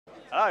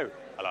Hello,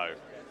 hello,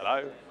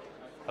 hello,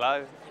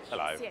 hello,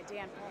 hello. See a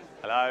damn thing.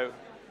 Hello,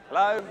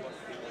 hello,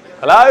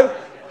 hello,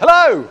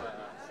 hello.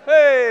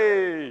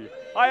 Hey,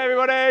 hi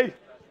everybody.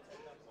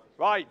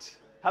 Right,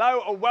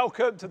 hello and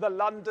welcome to the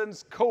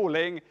London's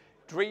Calling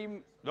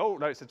Dream. Oh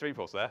no, it says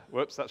Dreamforce there.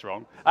 Whoops, that's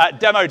wrong.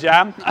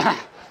 DemoJam.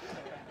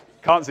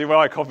 Can't see where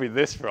I copied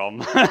this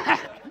from.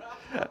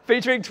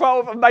 Featuring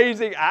 12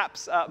 amazing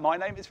apps. My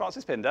name is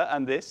Francis Pindar,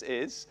 and this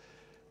is.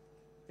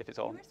 If it's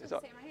on. It's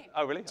on. Say my name.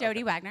 Oh, really? Jodi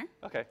okay. Wagner.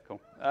 Okay,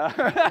 cool.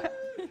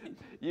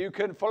 You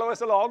can follow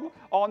us along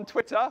on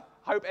Twitter.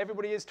 Hope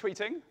everybody is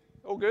tweeting.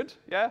 All good,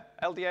 yeah?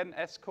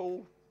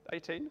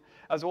 LDNSCall18.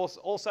 As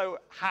also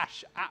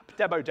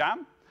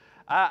 #AppDemoJam.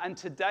 And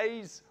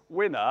today's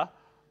winner,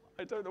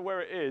 I don't know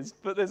where it is,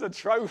 but there's a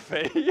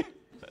trophy.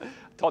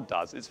 Todd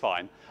does, it's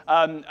fine.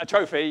 A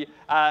trophy,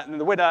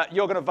 and the winner,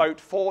 you're going to vote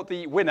for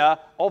the winner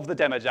of the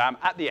DemoJam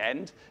at the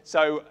end.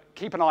 So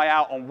keep an eye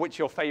out on which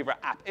your favorite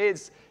app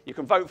is. You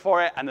can vote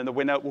for it, and then the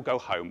winner will go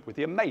home with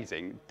the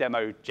amazing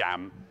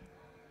DemoJam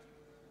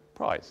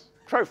prize.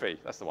 Trophy,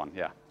 that's the one,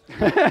 yeah.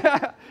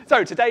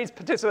 So today's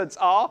participants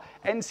are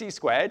NC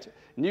Squared,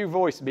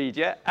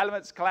 NewVoiceMedia,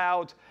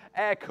 Elements.Cloud,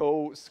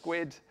 Aircall,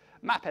 Skuid,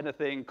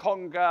 mapAnything,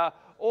 Conga,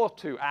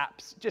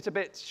 Ortooapps,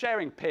 Jitterbit,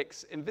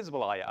 SharinPIX,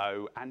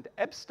 Invisible.io, and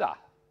Ebsta.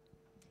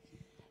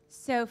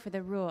 So for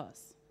the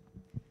rules.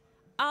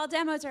 All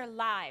demos are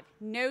live,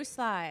 no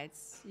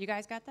slides. You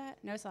guys got that?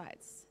 No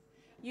slides.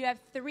 You have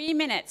 3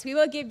 minutes. We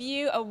will give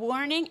you a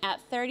warning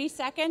at 30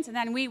 seconds, and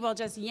then we will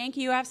just yank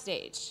you off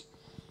stage.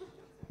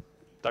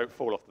 Don't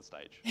fall off the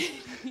stage.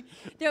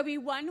 There'll be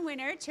one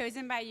winner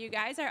chosen by you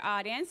guys, our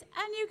audience,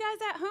 and you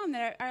guys at home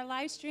that are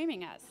live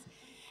streaming us.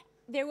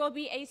 There will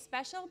be a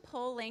special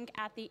poll link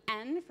at the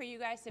end for you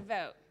guys to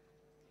vote.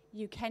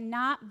 You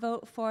cannot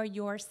vote for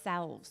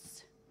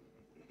yourselves.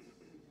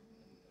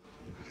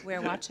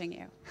 We're watching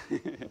you.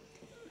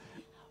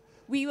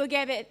 We will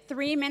give it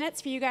 3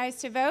 minutes for you guys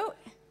to vote,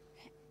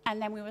 and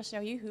then we will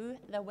show you who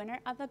the winner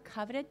of the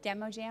coveted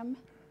DemoJam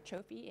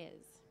trophy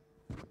is.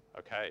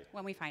 Okay.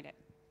 When we find it.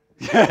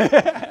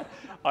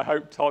 I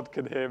hope Todd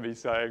can hear me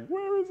saying,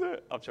 where is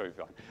it? I'm sure he'll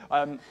be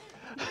fine.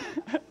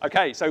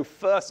 Okay, so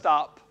first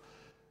up,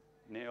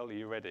 Neil, are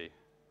you ready?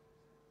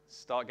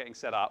 Start getting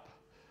set up.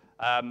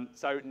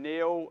 So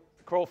Neil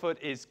Crawford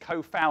is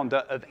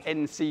co-founder of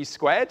NC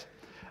Squared.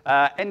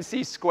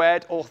 NC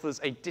Squared authors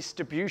a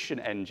distribution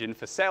engine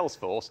for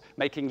Salesforce,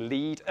 making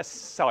lead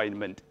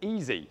assignment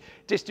easy.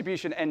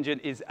 Distribution Engine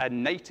is a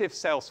native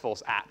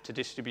Salesforce app to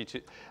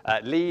distribute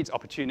leads,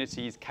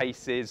 opportunities,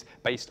 cases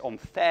based on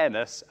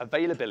fairness,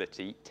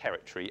 availability,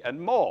 territory, and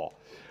more.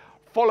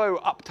 Follow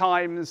up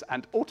times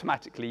and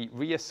automatically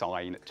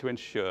reassign to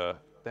ensure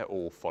they're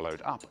all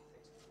followed up.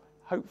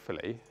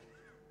 Hopefully.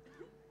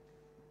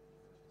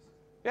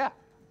 Yeah. Are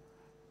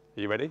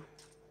you ready?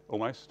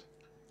 Almost?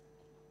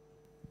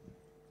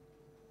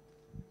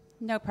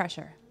 No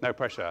pressure. No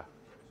pressure. Have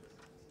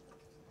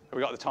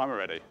we got the timer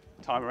ready?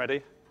 Timer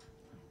ready?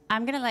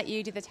 I'm going to let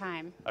you do the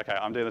time. Okay,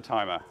 I'm doing the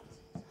timer.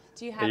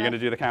 Do you have Are you going to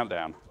do the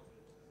countdown?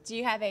 Do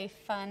you have a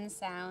fun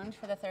sound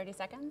for the 30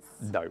 seconds?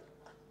 No.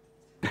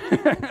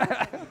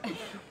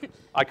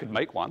 I could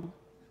make one.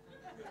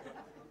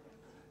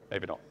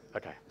 Maybe not.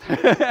 Okay.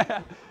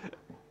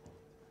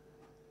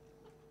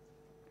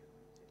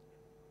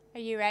 Are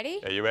you ready?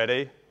 Are you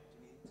ready?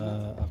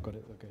 I've got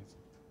it. Okay.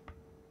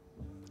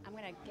 I'm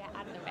going to get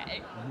out of the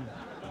way.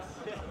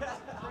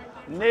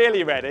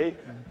 Nearly ready.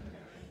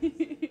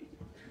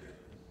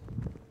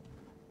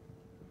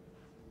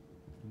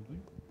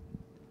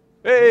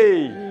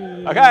 Hey!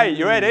 Okay,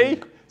 you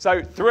ready?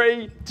 So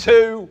 3,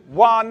 2,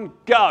 1,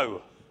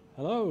 go.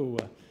 Hello.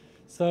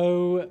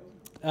 So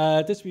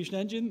distribution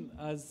engine,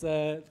 as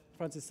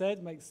Francis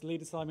said, makes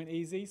lead assignment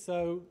easy.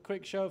 So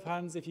quick show of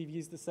hands if you've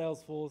used the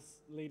Salesforce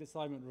lead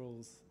assignment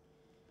rules.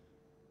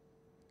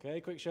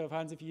 Okay, quick show of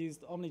hands if you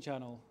used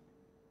omnichannel.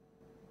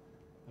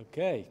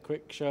 Okay,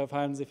 quick show of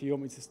hands if you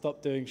want me to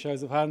stop doing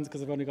shows of hands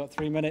because I've only got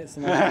 3 minutes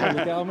and I'll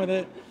probably get on with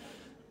it.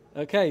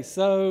 Okay,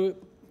 so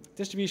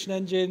distribution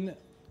engine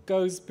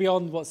goes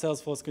beyond what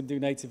Salesforce can do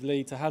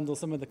natively to handle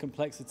some of the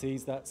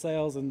complexities that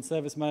sales and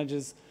service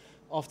managers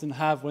often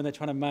have when they're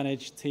trying to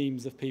manage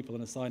teams of people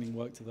and assigning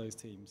work to those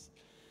teams.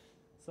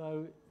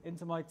 So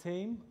into my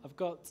team, I've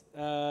got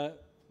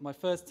my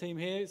first team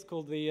here. It's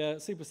called the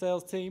Super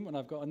Sales team, and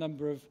I've got a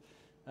number of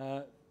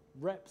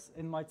reps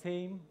in my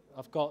team.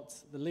 I've got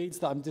the leads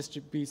that I'm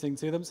distributing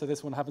to them. So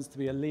this one happens to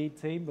be a lead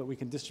team, but we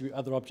can distribute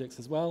other objects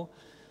as well.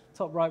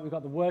 Top right, we've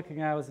got the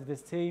working hours of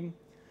this team.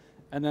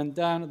 And then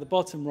down at the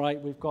bottom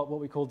right, we've got what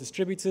we call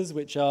distributors,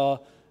 which are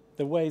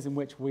the ways in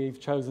which we've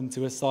chosen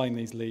to assign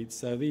these leads.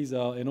 So these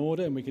are in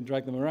order, and we can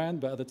drag them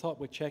around. But at the top,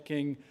 we're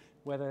checking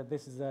whether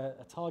this is a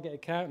target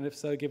account, and if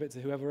so, give it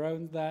to whoever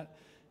owns that.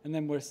 And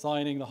then we're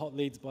assigning the hot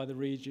leads by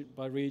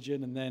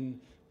region, and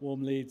then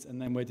warm leads,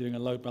 and then we're doing a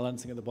load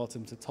balancing at the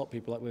bottom to top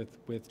people up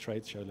with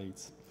trade show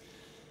leads.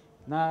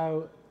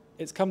 Now,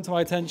 it's come to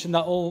my attention that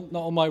not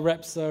all my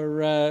reps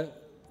are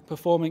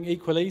performing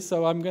equally,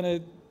 so I'm going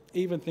to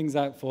even things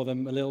out for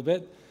them a little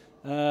bit.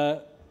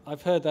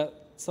 I've heard that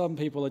some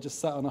people are just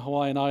sat on a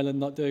Hawaiian island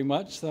not doing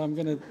much, so I'm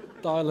going to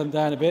dial them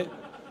down a bit.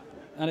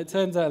 And it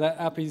turns out that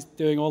Appy's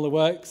doing all the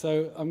work,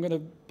 so I'm going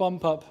to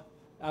bump up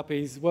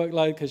Appy's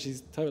workload because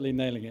she's totally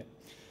nailing it.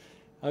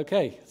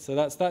 Okay, so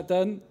that's that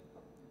done.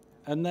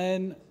 And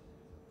then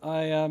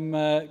I am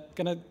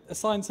going to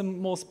assign some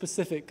more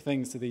specific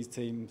things to these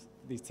team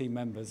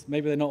members.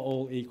 Maybe they're not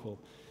all equal.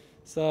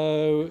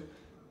 So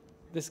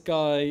this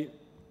guy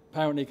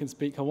apparently can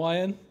speak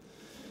Hawaiian.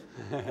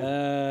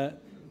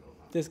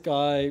 This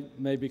guy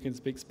maybe can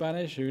speak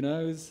Spanish, who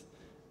knows.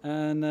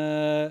 And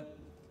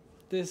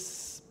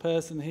this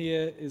person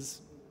here is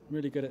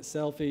really good at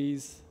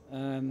selfies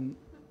and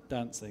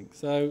dancing.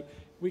 So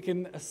we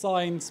can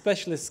assign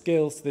specialist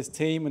skills to this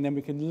team, and then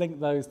we can link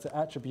those to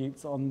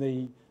attributes on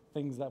the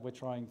things that we're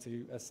trying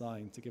to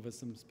assign to give us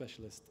some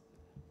specialist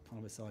kind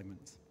of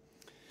assignments.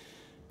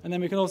 And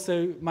then we can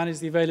also manage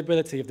the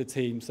availability of the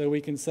team. So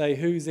we can say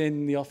who's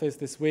in the office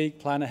this week,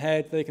 plan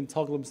ahead. They can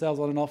toggle themselves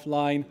on and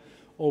offline,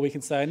 or we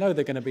can say, I know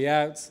they're going to be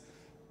out,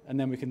 and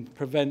then we can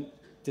prevent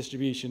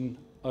distribution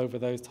over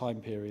those time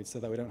periods so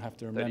that we don't have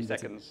to remember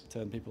to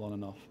turn people on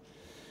and off.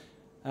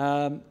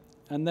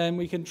 And then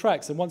we can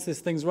track. So once this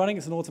thing's running,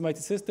 it's an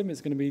automated system.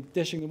 It's going to be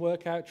dishing the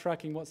work out,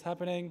 tracking what's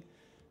happening,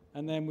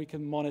 and then we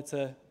can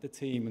monitor the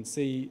team and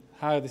see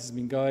how this has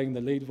been going, the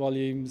lead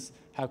volumes,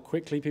 how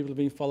quickly people have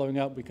been following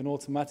up. We can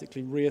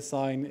automatically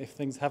reassign if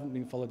things haven't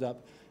been followed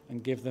up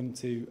and give them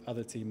to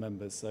other team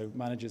members. So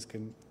managers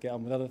can get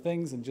on with other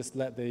things and just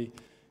let the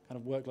kind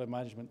of workload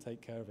management take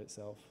care of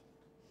itself.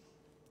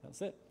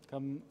 That's it.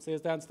 Come see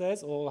us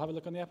downstairs or have a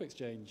look on the App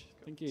Exchange.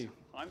 Thank you.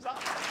 Time's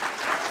up.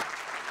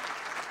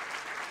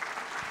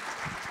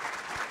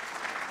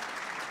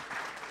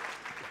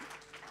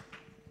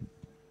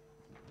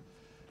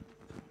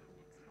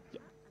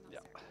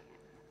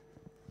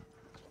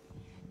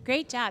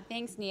 Great job.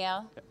 Thanks,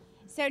 Neil.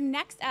 So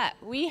next up,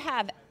 we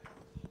have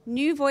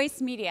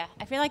NewVoiceMedia.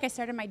 I feel like I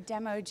started my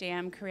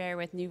DemoJam career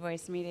with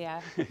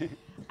NewVoiceMedia.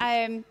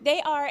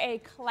 They are a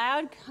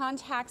cloud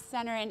contact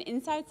center and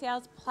inside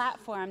sales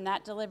platform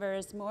that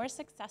delivers more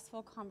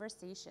successful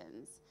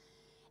conversations.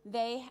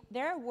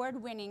 Their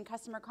award-winning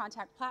customer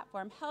contact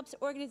platform helps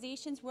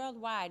organizations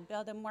worldwide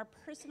build a more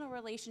personal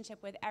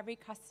relationship with every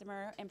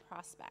customer and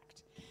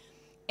prospect.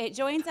 It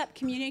joins up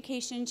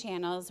communication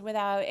channels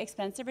without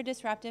expensive or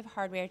disruptive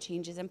hardware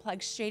changes and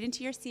plugs straight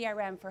into your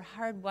CRM for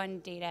hard-won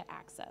data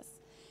access.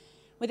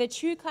 With a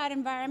true cloud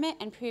environment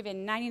and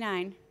proven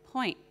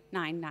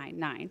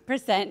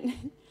 99.999%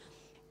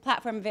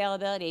 platform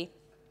availability,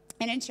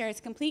 it ensures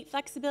complete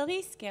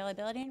flexibility,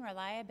 scalability, and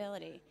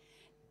reliability.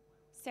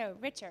 So,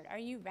 Richard, are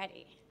you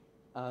ready?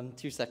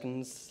 2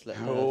 seconds, let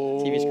the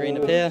TV screen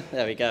appear.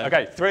 There we go.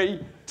 Okay, 3,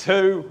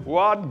 2,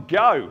 1,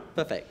 go.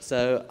 Perfect.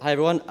 So, hi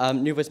everyone.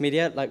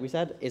 NewVoiceMedia, like we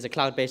said, is a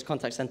cloud-based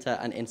contact center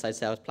and inside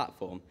sales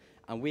platform.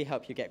 And we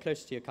help you get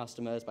closer to your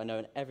customers by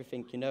knowing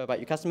everything you know about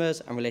your customers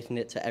and relating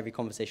it to every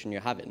conversation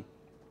you're having.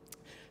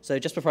 So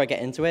just before I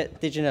get into it,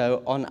 did you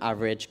know, on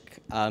average,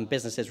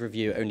 businesses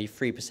review only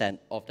 3%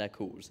 of their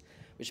calls,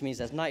 which means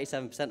there's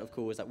 97% of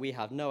calls that we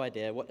have no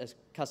idea what the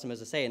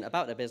customers are saying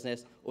about their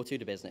business or to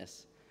the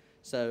business.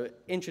 So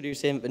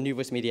introducing the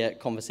NewVoiceMedia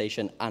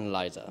Conversation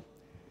Analyzer.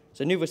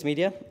 So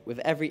NewVoiceMedia, with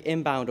every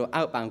inbound or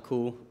outbound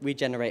call, we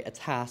generate a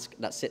task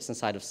that sits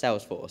inside of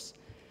Salesforce.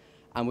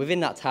 And within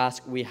that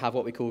task, we have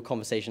what we call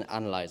Conversation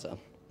Analyzer.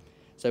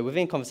 So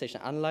within Conversation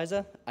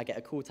Analyzer, I get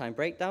a call time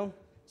breakdown,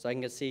 so I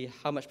can see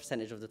how much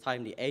percentage of the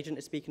time the agent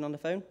is speaking on the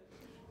phone,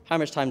 how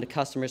much time the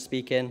customer is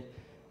speaking.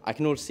 I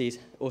can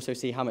also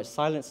see how much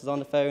silence is on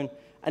the phone,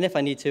 and if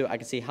I need to, I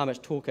can see how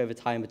much talk over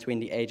time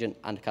between the agent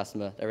and the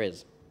customer there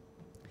is.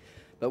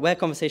 But where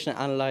Conversation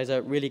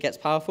Analyzer really gets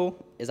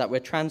powerful is that we're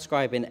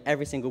transcribing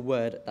every single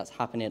word that's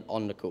happening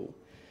on the call.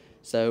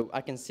 So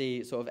I can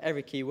see sort of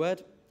every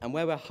keyword, and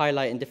where we're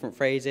highlighting different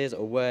phrases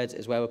or words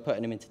is where we're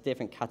putting them into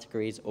different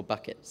categories or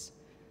buckets.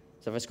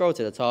 So if I scroll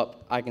to the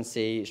top, I can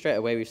see straight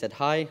away we've said,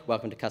 hi,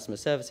 welcome to customer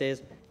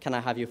services. Can I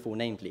have your full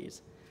name,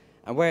 please?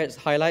 And where it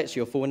highlights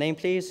your full name,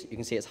 please, you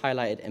can see it's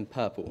highlighted in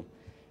purple.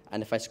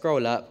 And if I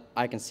scroll up,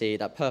 I can see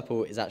that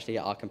purple is actually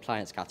our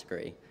compliance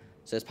category.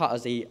 So as part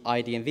of the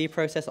ID&V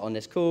process on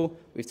this call,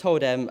 we've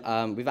told them,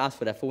 we've asked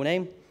for their full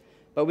name,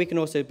 but we can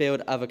also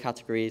build other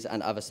categories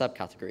and other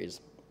subcategories.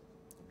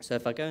 So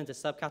if I go into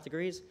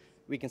subcategories,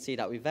 we can see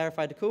that we've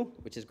verified the call,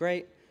 which is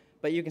great,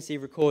 but you can see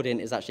recording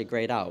is actually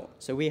grayed out.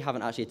 So we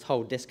haven't actually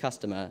told this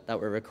customer that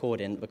we're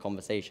recording the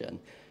conversation.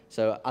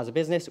 So as a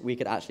business, we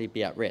could actually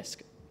be at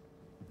risk.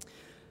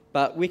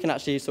 But we can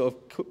actually sort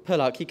of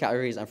pull out key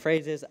categories and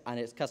phrases, and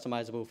it's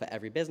customizable for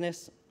every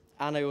business.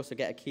 And I also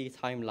get a key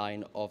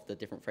timeline of the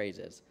different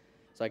phrases.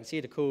 So I can see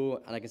the call,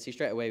 and I can see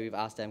straight away we've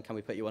asked them, can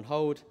we put you on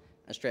hold?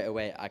 And straight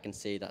away, I can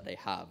see that they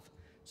have.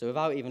 So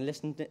without even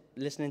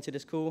listening to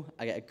this call,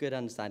 I get a good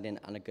understanding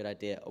and a good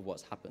idea of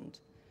what's happened.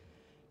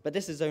 But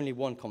this is only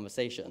one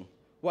conversation.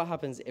 What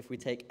happens if we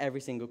take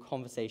every single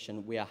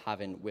conversation we are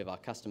having with our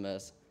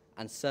customers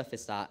and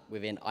surface that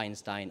within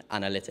Einstein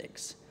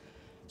Analytics?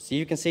 So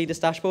you can see this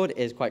dashboard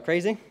is quite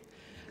crazy.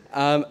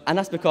 And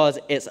that's because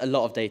it's a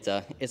lot of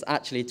data. It's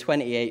actually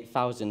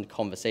 28,000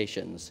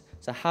 conversations.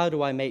 So how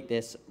do I make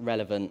this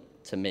relevant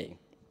to me?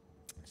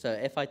 So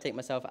if I take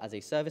myself as a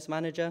service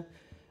manager,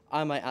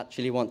 I might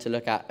actually want to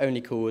look at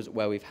only calls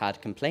where we've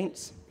had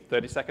complaints.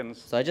 30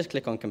 seconds. So I just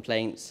click on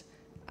complaints,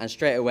 and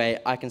straight away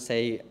I can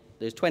say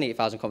there's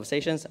 28,000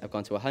 conversations, I've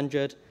gone to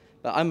 100,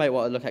 but I might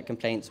want to look at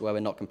complaints where we're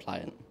not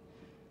compliant.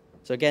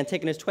 So again,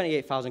 taking those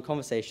 28,000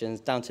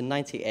 conversations down to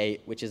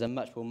 98, which is a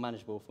much more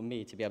manageable for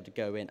me to be able to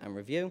go in and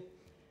review.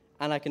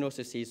 And I can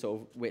also see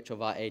sort of which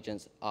of our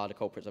agents are the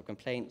culprits of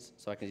complaints.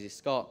 So I can see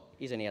Scott,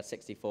 he's only had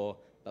 64,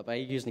 but by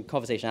using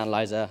Conversation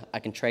Analyzer, I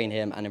can train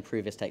him and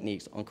improve his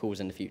techniques on calls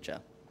in the future.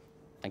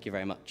 Thank you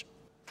very much.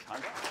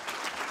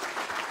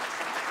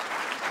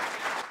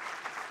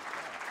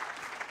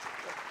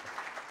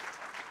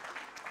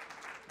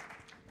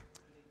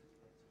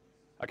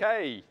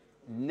 Okay,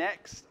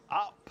 next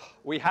up,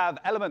 we have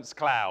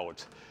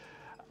Elements.Cloud.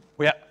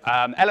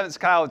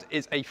 Elements.Cloud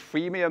is a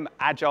freemium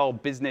agile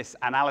business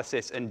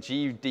analysis and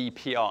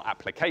GDPR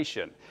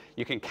application.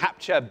 You can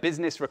capture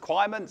business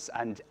requirements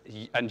and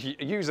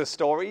user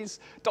stories,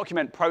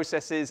 document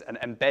processes, and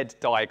embed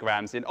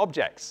diagrams in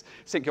objects.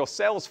 Sync your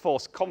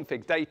Salesforce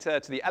config data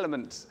to the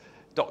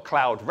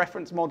Elements.Cloud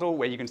reference model,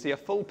 where you can see a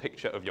full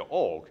picture of your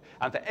org.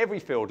 And for every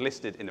field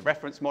listed in the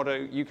reference model,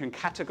 you can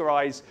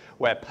categorize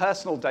where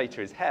personal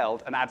data is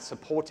held and add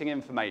supporting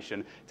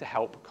information to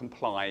help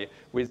comply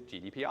with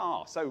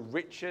GDPR. So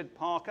Richard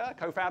Parker,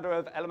 co-founder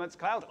of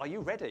Elements.Cloud, are you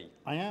ready?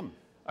 I am.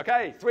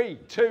 Okay, 3,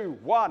 2,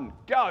 1,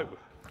 go.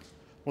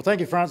 Well, thank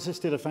you, Francis.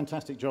 Did a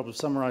fantastic job of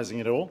summarizing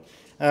it all.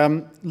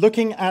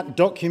 Looking at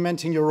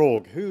documenting your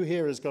org. Who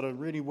here has got a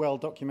really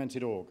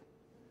well-documented org?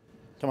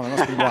 Come on, there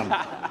must be one.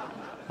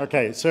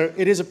 Okay, so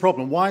it is a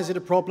problem. Why is it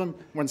a problem?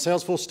 When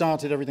Salesforce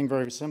started, everything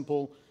very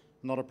simple,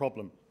 not a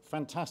problem.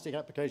 Fantastic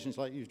applications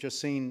like you've just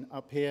seen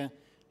up here.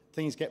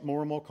 Things get more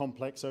and more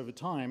complex over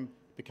time,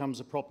 becomes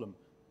a problem.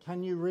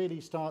 Can you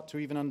really start to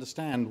even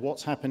understand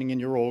what's happening in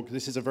your org?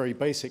 This is a very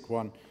basic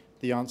one.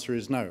 The answer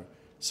is no.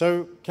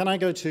 So can I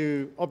go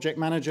to Object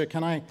Manager?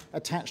 Can I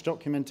attach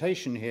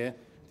documentation here?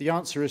 The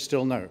answer is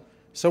still no.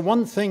 So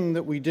one thing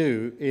that we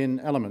do in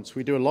Elements,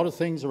 we do a lot of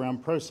things around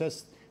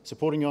process,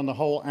 supporting you on the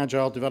whole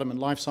agile development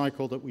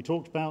lifecycle that we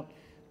talked about,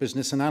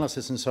 business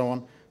analysis and so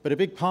on. But a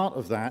big part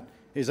of that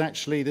is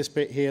actually this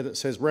bit here that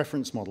says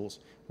reference models.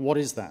 What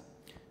is that?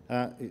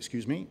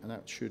 Excuse me,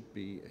 that should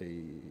be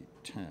a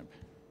tab.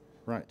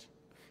 Right.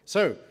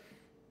 So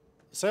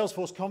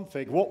Salesforce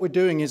config, what we're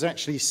doing is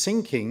actually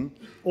syncing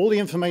all the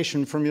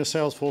information from your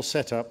Salesforce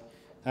setup.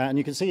 And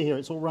you can see here,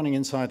 it's all running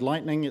inside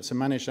Lightning. It's a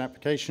managed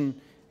application.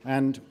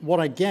 And what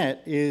I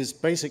get is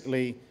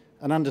basically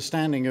an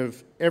understanding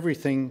of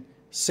everything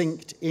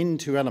synced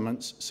into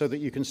Elements so that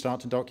you can start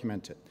to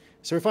document it.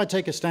 So if I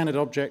take a standard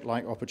object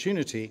like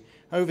opportunity,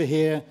 over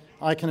here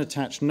I can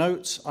attach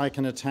notes, I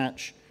can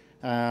attach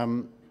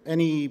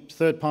any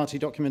third-party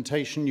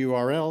documentation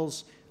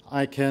URLs,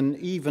 I can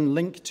even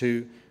link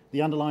to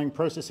the underlying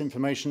process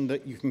information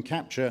that you can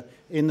capture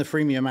in the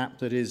freemium app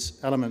that is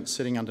Elements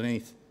sitting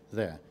underneath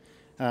there.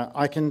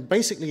 I can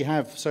basically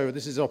have, so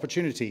this is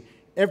opportunity,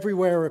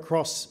 everywhere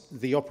across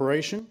the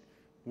operation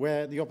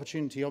where the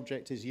opportunity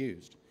object is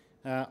used.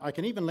 I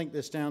can even link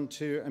this down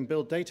to and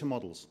build data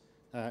models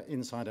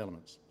inside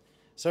Elements.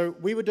 So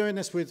we were doing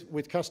this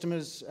with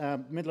customers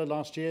middle of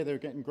last year. They were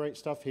getting great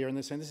stuff here, and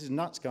they're saying, this is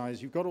nuts,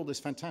 guys. You've got all this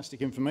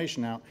fantastic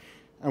information out,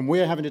 and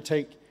we're having to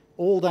take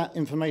all that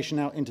information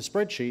out into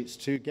spreadsheets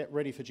to get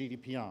ready for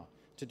GDPR,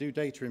 to do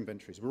data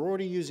inventories. We're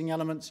already using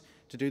Elements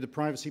to do the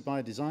privacy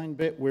by design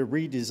bit. We're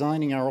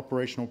redesigning our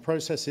operational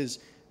processes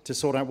to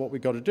sort out what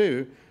we've got to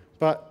do,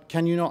 but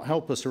can you not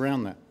help us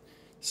around that?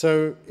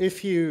 So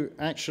if you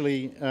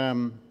actually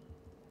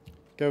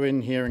go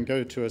in here and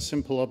go to a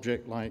simple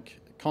object like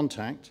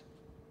contact,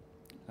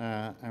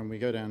 and we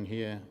go down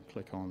here,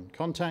 click on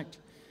contact.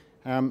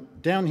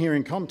 Down here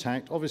in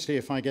contact, obviously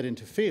if I get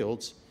into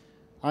fields,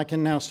 I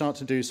can now start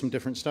to do some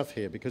different stuff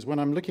here, because when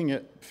I'm looking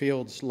at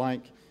fields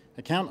like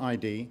account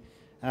ID,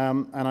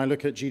 and I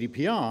look at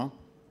GDPR,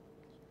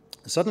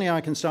 suddenly I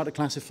can start to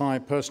classify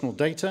personal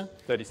data.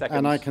 30 seconds.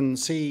 And I can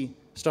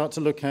start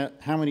to look at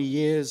how many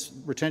years,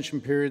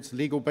 retention periods,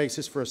 legal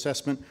basis for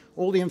assessment,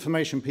 all the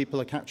information people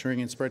are capturing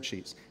in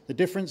spreadsheets. The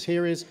difference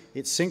here is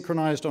it's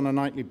synchronized on a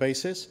nightly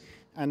basis,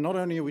 and not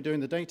only are we doing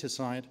the data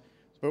side,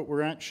 but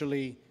we're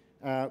actually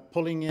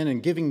pulling in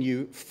and giving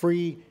you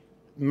free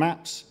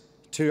maps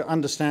to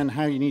understand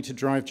how you need to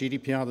drive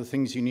GDPR, the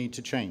things you need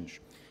to change.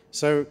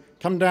 So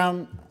come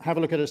down, have a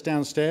look at us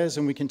downstairs,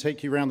 and we can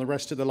take you around the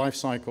rest of the life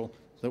cycle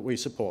that we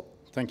support.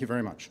 Thank you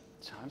very much.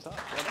 Time's up.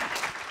 Well done.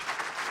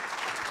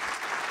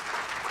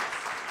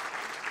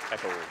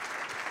 Echo.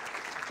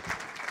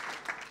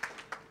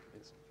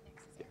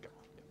 Yeah, go.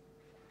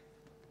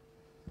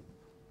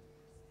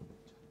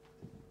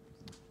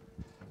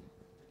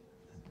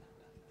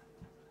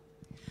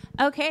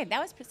 Okay, that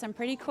was some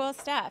pretty cool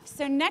stuff.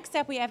 So next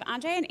up, we have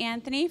Andre and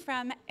Anthony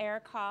from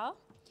Aircall.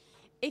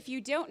 If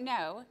you don't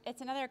know,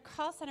 it's another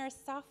call center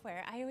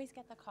software. I always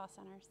get the call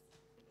centers.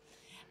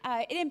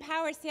 It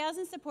empowers sales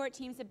and support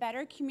teams to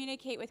better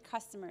communicate with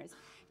customers.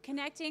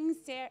 Connecting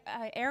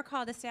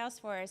Aircall to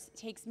Salesforce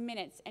takes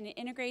minutes, and it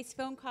integrates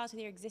phone calls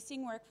with your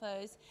existing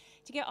workflows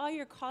to get all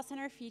your call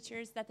center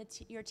features that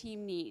your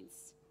team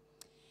needs.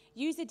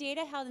 Use the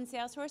data held in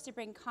Salesforce to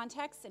bring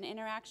context and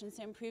interactions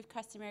to improve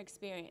customer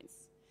experience.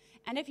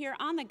 And if you're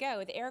on the go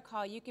with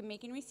Aircall, you can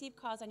make and receive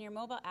calls on your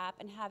mobile app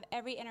and have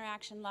every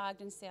interaction logged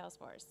in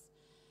Salesforce.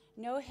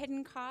 No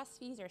hidden costs,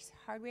 fees, or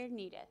hardware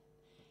needed.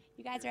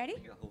 You guys ready?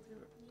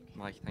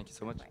 Mike, thank you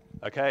so much.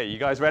 Okay, you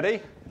guys ready?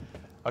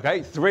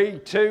 Okay, 3,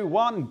 2,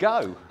 1,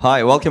 go.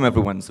 Hi, welcome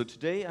everyone. So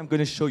today I'm going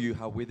to show you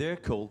how with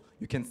Aircall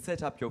you can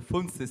set up your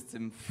phone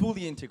system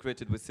fully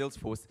integrated with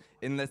Salesforce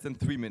in less than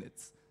 3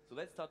 minutes. So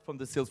let's start from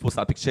the Salesforce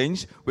App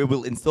Exchange, where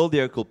we'll install the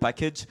Aircall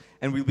package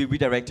and we'll be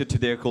redirected to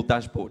the Aircall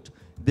dashboard.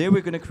 There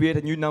we're going to create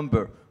a new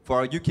number for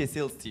our UK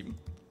sales team.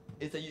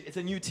 It's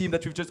a new team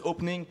that we're just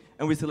opening,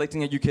 and we're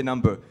selecting a UK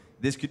number.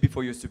 This could be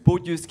for your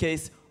support use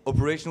case,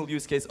 operational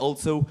use case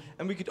also,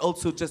 and we could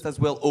also just as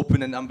well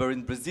open a number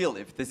in Brazil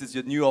if this is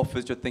your new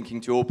office you're thinking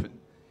to open.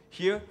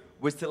 Here,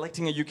 we're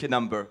selecting a UK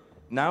number.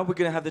 Now we're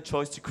going to have the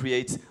choice to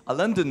create a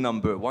London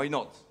number. Why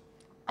not?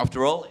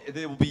 After all, it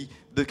will be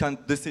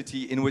the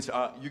city in which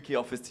our UK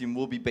office team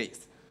will be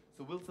based.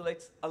 So we'll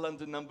select a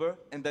London number,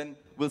 and then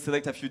we'll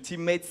select a few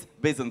teammates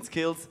based on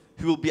skills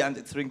who will be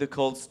answering the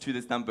calls to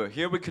this number.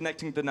 Here we're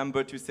connecting the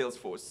number to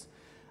Salesforce.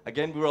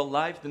 Again, we're all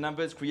live, the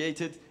number is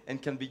created and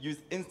can be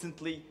used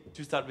instantly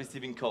to start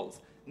receiving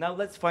calls. Now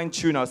let's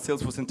fine-tune our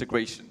Salesforce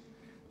integration.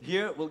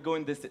 Here we'll go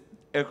in this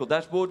Aircall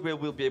dashboard where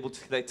we'll be able to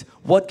select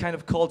what kind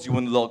of calls you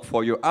want to log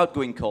for your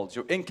outgoing calls,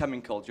 your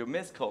incoming calls, your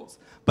missed calls,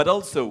 but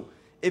also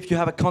if you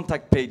have a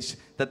contact page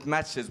that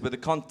matches with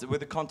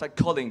the contact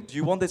calling, do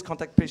you want this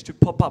contact page to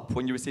pop up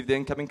when you receive the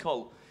incoming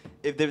call?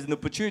 If there's an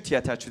opportunity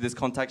attached to this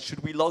contact,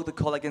 should we log the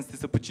call against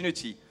this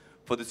opportunity?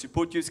 For the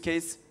support use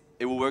case,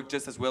 it will work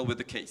just as well with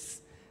the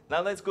case.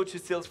 Now let's go to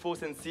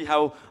Salesforce and see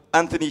how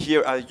Anthony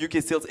here, our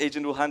UK sales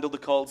agent, will handle the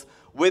calls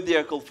with the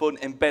Aircall phone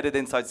embedded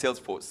inside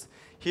Salesforce.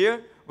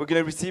 Here, we're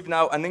going to receive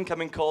now an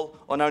incoming call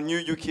on our new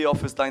UK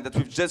office line that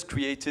we've just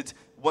created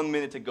 1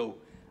 minute ago.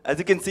 As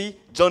you can see,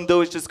 John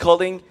Doe is just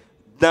calling.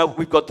 Now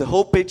we've got the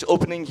whole page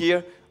opening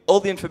here, all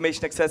the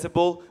information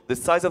accessible, the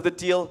size of the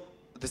deal,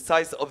 the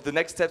size of the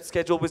next step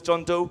schedule with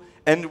John Doe,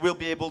 and we'll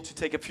be able to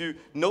take a few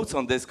notes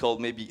on this call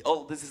maybe.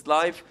 Oh, this is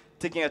live,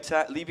 taking a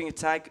tag, leaving a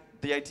tag.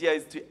 The idea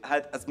is to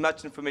add as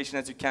much information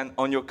as you can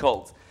on your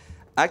calls.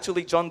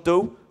 Actually, John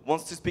Doe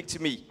wants to speak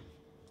to me.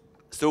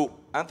 So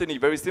Anthony,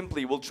 very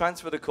simply, will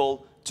transfer the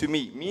call to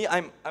me.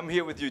 I'm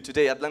here with you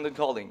today at London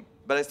Calling,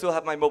 but I still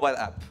have my mobile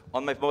app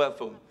on my mobile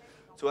phone.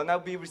 So I'll now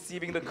be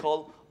receiving the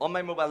call on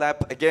my mobile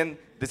app. Again,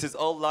 this is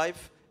all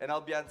live, and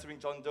I'll be answering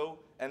John Doe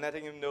and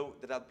letting him know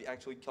that I'll be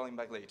actually calling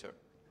back later.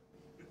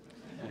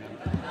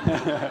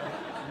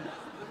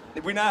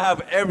 We now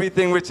have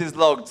everything which is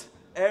logged.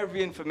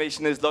 Every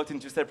information is logged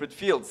into separate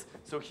fields.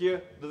 So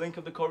here, the link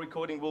of the call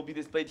recording will be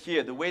displayed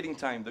here, the waiting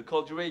time, the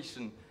call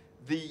duration,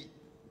 the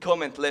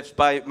comment left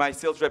by my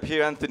sales rep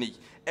here, Anthony.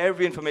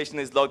 Every information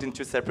is logged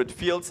into separate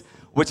fields,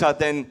 which are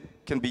then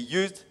can be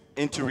used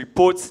into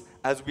reports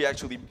as we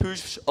actually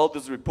push all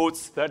those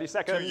reports 30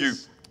 seconds. to you.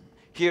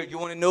 Here, you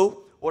want to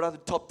know what are the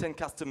top 10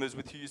 customers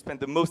with who you spend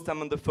the most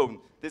time on the phone.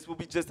 This will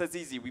be just as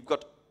easy. We've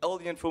got all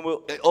the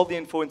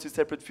info into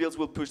separate fields.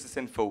 We'll push this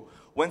info.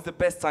 When's the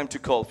best time to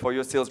call for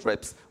your sales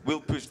reps?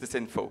 We'll push this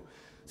info.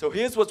 So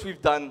here's what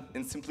we've done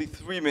in simply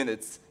 3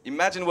 minutes.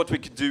 Imagine what we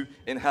could do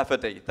in half a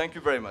day. Thank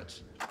you very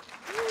much.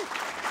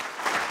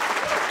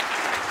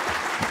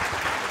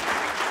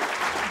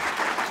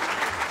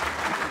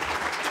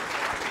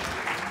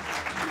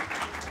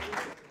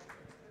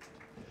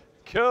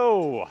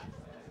 Cool.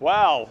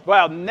 Wow.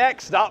 Well,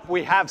 next up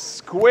we have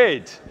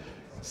Skuid.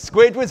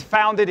 Skuid was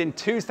founded in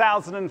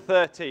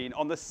 2013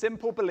 on the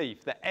simple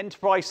belief that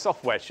enterprise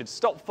software should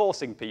stop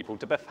forcing people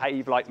to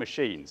behave like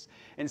machines.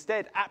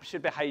 Instead, apps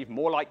should behave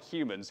more like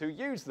humans who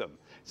use them,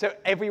 so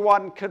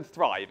everyone can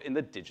thrive in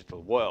the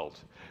digital world.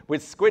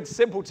 With Skuid's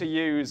simple to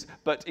use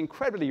but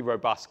incredibly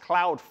robust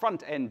cloud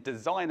front-end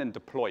design and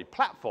deploy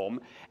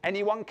platform,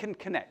 anyone can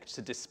connect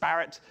to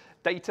disparate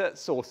data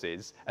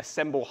sources,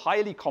 assemble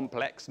highly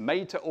complex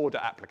made-to-order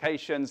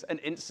applications, and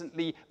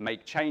instantly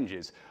make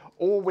changes,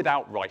 all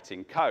without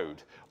writing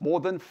code. More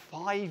than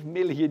 5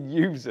 million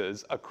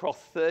users across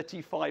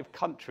 35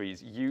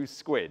 countries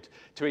use Skuid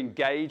to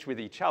engage with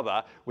each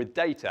other, with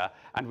data,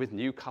 and with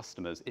new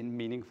customers in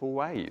meaningful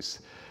ways.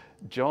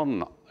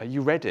 John, are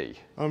you ready?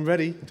 I'm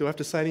ready. Do I have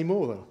to say any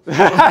more, though?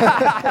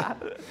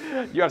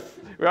 You have,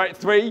 right,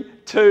 3,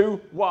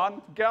 2,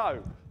 1,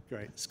 go.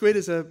 Great. Skuid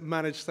is a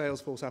managed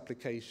Salesforce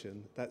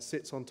application that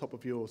sits on top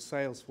of your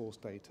Salesforce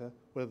data,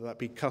 whether that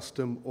be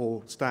custom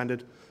or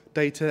standard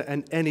data,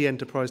 and any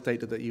enterprise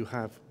data that you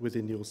have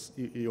within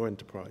your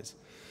enterprise.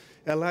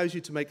 It allows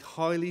you to make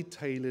highly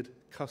tailored,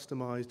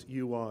 customized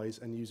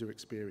UIs and user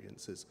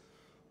experiences,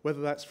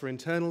 whether that's for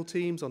internal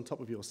teams on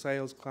top of your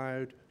Sales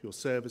Cloud, your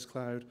Service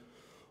Cloud,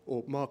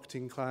 or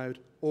Marketing Cloud,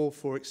 or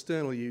for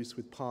external use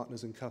with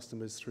partners and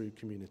customers through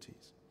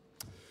communities.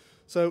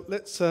 So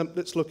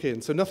let's look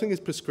in. So nothing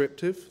is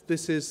prescriptive.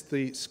 This is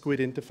the Skuid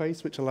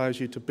interface, which allows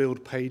you to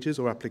build pages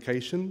or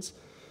applications.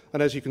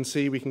 And as you can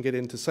see, we can get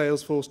into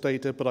Salesforce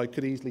data, but I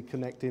could easily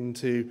connect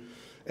into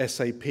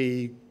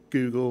SAP,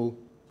 Google,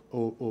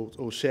 or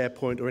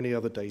SharePoint, or any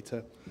other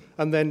data.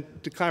 And then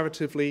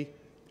declaratively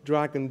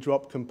drag and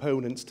drop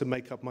components to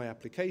make up my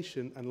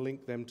application and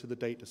link them to the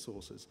data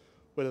sources,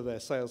 whether they're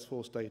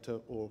Salesforce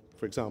data or,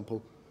 for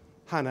example,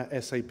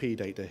 HANA SAP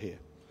data here.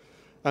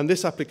 And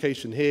this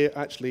application here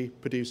actually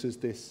produces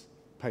this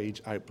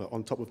page output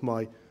on top of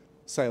my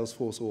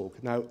Salesforce org.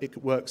 Now, it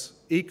works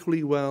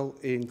equally well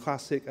in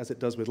Classic as it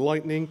does with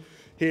Lightning.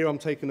 Here, I'm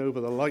taking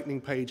over the Lightning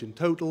page in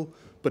total,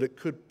 but it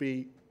could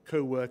be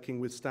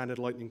co-working with standard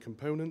Lightning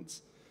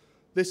components.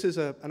 This is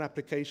an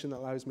application that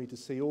allows me to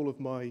see all of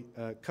my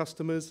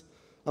customers,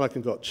 and I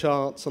can got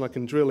charts, and I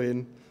can drill in,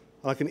 and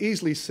I can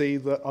easily see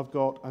that I've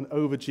got an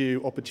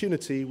overdue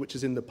opportunity, which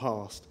is in the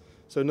past.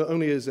 So not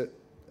only is it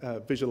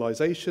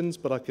visualizations,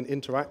 but I can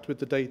interact with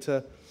the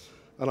data,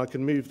 and I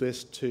can move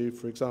this to,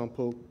 for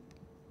example,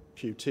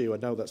 Q2. I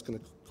know that's going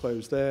to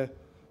close there,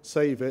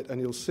 save it,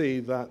 and you'll see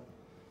that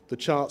the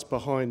charts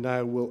behind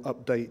now will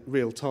update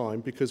real time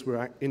because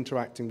we're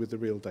interacting with the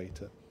real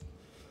data.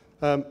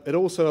 It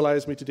also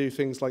allows me to do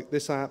things like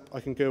this app.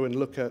 I can go and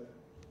look at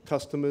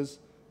customers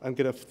and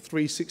get a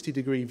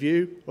 360-degree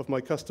view of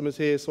my customers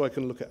here, so I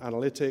can look at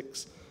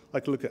analytics, I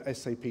can look at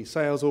SAP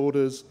sales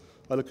orders,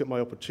 I look at my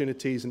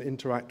opportunities and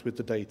interact with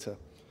the data.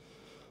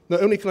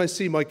 Not only can I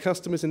see my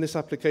customers in this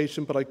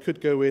application, but I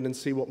could go in and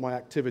see what my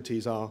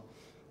activities are.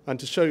 And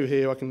to show you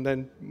here, I can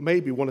then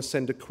maybe want to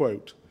send a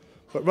quote.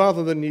 But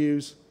rather than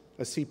use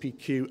a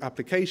CPQ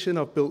application,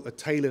 I've built a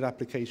tailored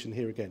application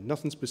here again.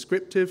 Nothing's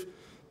prescriptive.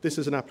 This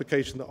is an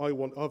application that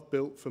I've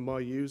built for my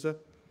user.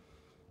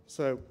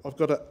 So I've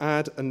got to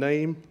add a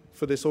name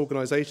for this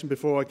organization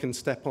before I can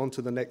step on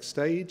to the next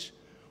stage.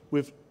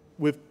 We've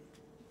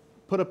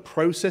put a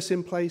process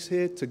in place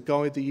here to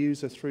guide the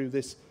user through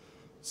this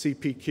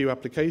CPQ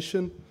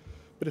application.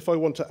 But if I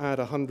want to add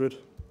 100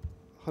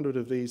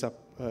 of these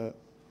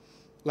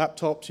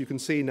laptops, you can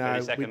see now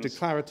we're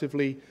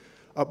declaratively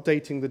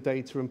updating the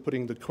data and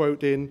putting the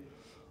quote in.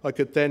 I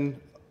could then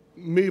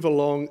move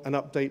along and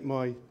update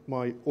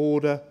my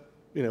order,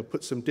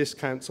 put some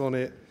discounts on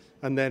it,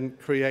 and then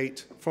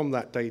create from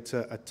that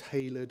data a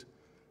tailored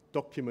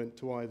document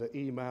to either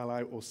email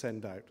out or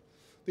send out.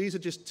 These are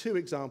just two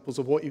examples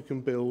of what you can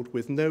build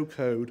with no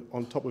code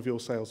on top of your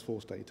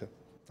Salesforce data.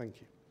 Thank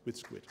you,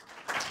 with Skuid.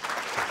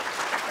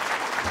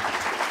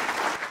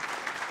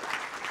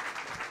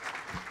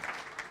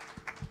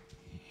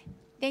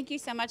 Thank you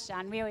so much,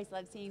 John. We always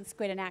love seeing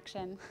Skuid in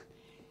action.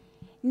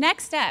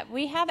 Next up,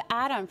 we have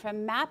Adam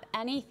from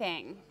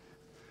mapAnything.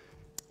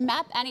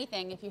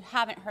 mapAnything, if you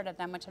haven't heard of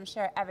them, which I'm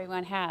sure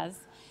everyone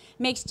has,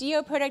 makes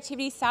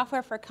geo-productivity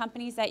software for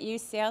companies that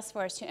use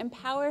Salesforce to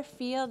empower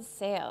field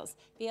sales,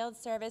 field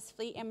service,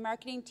 fleet, and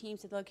marketing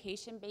teams with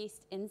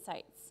location-based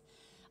insights.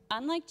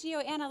 Unlike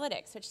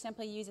GeoAnalytics, which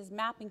simply uses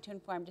mapping to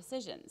inform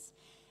decisions,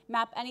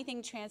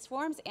 mapAnything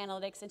transforms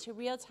analytics into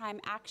real-time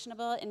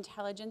actionable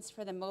intelligence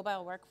for the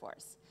mobile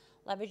workforce.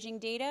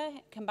 Leveraging data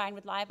combined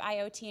with live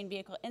IoT and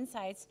vehicle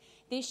insights,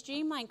 they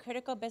streamline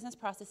critical business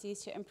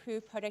processes to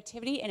improve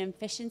productivity and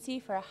efficiency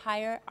for a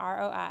higher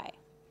ROI.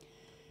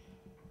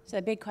 So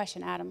the big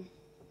question, Adam,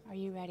 are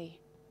you ready?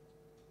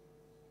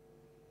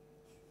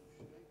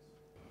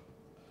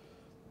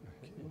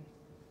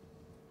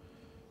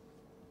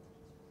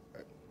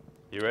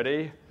 You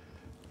ready?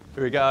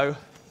 Here we go.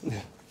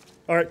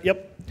 All right,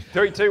 yep.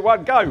 3, 2,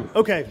 1, go.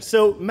 Okay,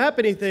 so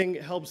mapAnything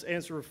helps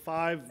answer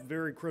 5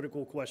 very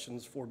critical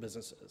questions for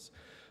businesses.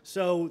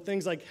 So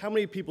things like, how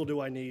many people do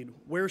I need?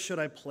 Where should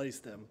I place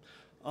them?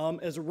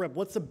 As a rep,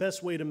 what's the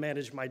best way to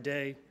manage my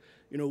day?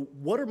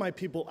 What are my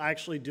people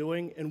actually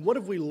doing? And what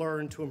have we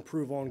learned to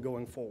improve on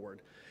going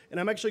forward? And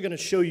I'm actually going to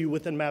show you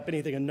within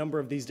mapAnything a number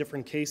of these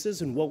different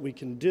cases and what we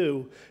can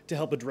do to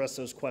help address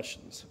those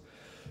questions.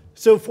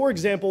 So for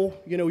example,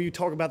 you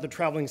talk about the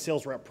traveling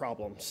sales rep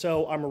problem.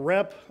 So I'm a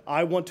rep,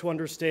 I want to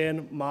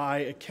understand my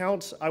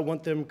accounts, I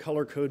want them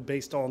color code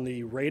based on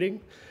the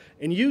rating,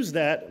 and use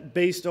that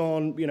based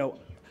on,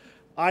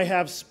 I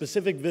have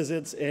specific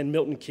visits in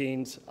Milton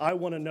Keynes, I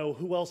want to know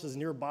who else is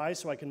nearby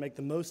so I can make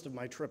the most of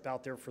my trip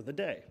out there for the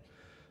day.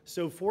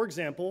 So for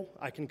example,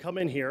 I can come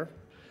in here,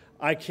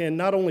 I can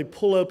not only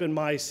pull open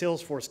my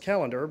Salesforce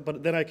calendar,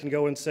 but then I can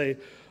go and say,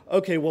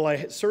 okay, well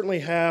I certainly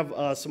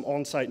have some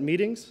on-site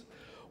meetings.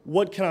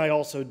 What can I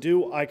also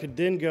do? I could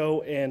then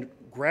go and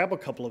grab a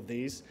couple of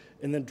these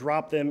and then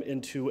drop them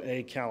into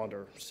a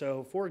calendar.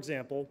 So for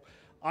example,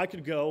 I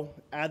could go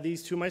add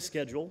these to my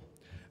schedule.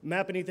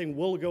 mapAnything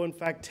will go, in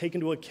fact, take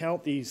into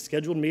account the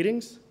scheduled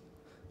meetings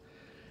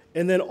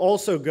and then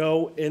also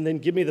go and then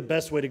give me the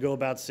best way to go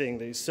about seeing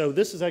these. So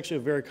this is actually a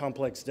very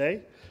complex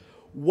day.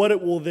 What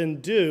it will then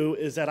do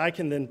is that I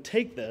can then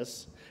take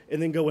this and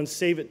then go and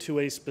save it to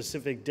a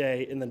specific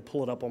day and then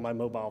pull it up on my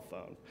mobile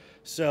phone.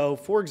 So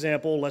for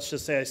example, let's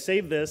just say I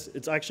save this,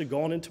 it's actually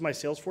gone into my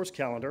Salesforce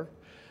calendar.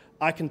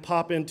 I can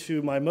pop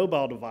into my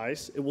mobile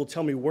device, it will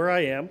tell me where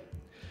I am.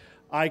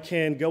 I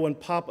can go and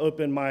pop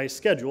open my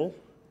schedule.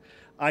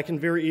 I can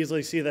very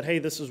easily see that, hey,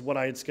 this is what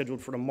I had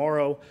scheduled for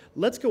tomorrow.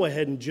 Let's go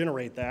ahead and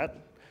generate that.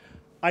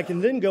 I can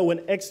then go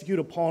and execute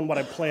upon what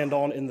I planned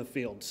on in the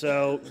field.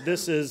 So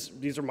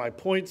these are my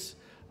points.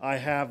 I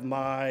have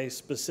my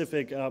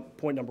specific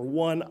point number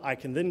 1. I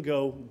can then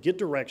go get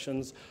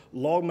directions,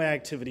 log my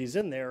activities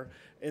in there,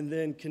 and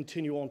then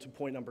continue on to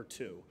point number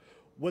 2.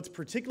 What's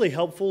particularly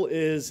helpful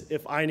is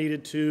if I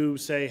needed to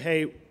say,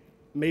 hey,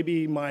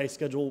 maybe my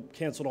schedule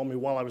canceled on me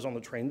while I was on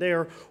the train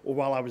there or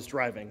while I was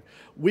driving.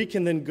 We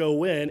can then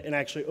go in and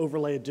actually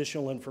overlay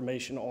additional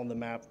information on the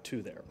map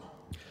to there.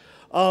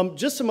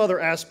 Just some other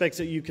aspects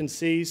that you can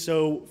see.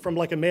 So from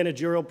like a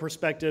managerial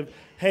perspective,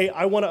 hey,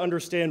 I want to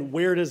understand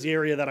where it is the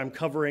area that I'm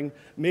covering.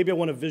 Maybe I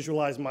want to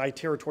visualize my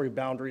territory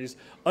boundaries,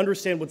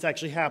 understand what's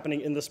actually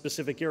happening in the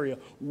specific area.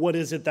 What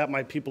is it that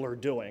my people are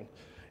doing?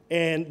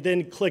 And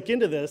then click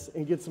into this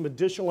and get some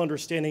additional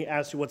understanding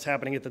as to what's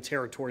happening at the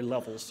territory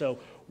level. So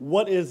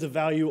what is the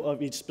value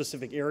of each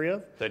specific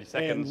area? 30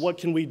 seconds. And what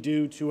can we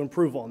do to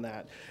improve on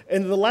that?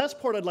 And the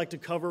last part I'd like to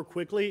cover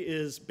quickly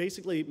is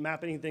basically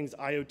mapAnything's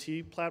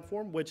IoT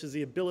platform, which is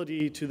the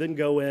ability to then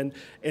go in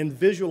and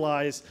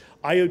visualize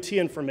IoT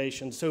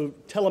information, so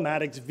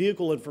telematics,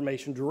 vehicle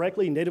information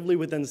directly, natively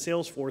within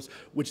Salesforce,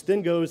 which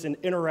then goes and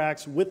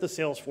interacts with the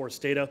Salesforce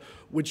data,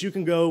 which you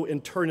can go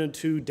and turn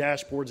into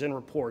dashboards and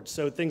reports.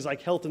 So things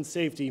like health and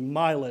safety,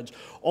 mileage,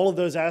 all of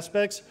those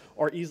aspects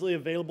are easily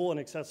available and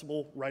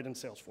accessible right in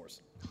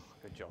Salesforce.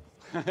 Good job.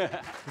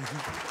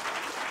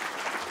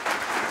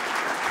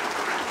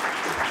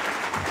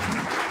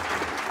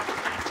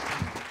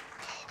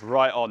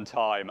 Right on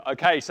time.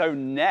 Okay, so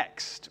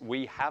next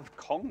we have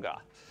Conga.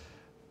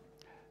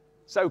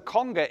 So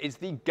Conga is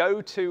the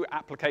go-to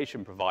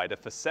application provider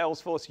for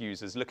Salesforce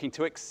users looking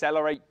to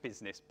accelerate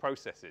business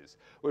processes.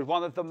 With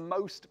one of the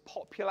most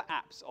popular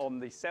apps on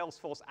the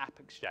Salesforce App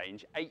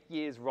Exchange, 8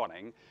 years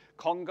running,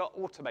 Conga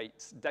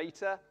automates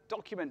data,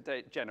 document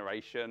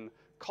generation,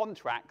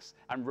 contracts,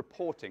 and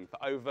reporting for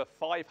over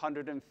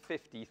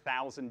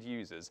 550,000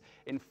 users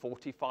in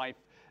 45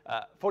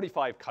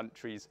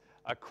 countries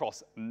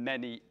across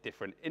many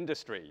different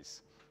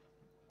industries.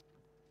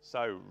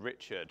 So,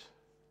 Richard,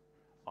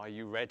 are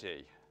you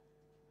ready?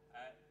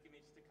 Give me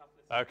just a couple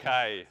of seconds.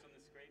 Okay. On the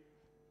screen.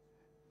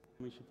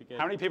 We should be good.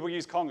 How many people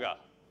use Conga?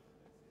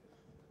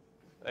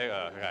 There you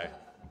go, okay.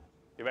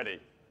 You ready?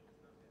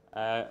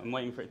 I'm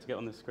waiting for it to get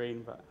on the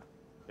screen, but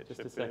just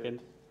a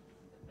second.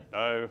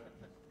 No.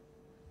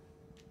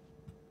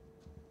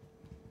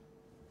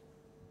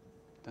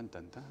 Dun,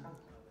 dun, dun.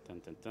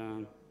 Dun, dun,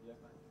 dun.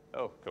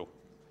 Oh, cool.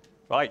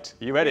 Right,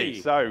 you ready?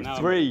 Three. So, Now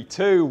 3,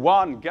 2,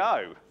 1,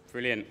 go.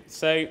 Brilliant.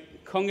 So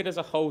Conga does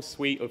a whole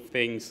suite of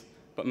things,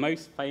 but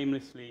most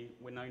famously,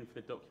 we're known for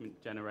the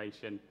document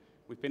generation.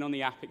 We've been on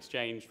the App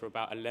Exchange for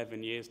about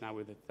 11 years now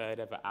with the 3rd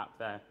ever app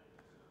there.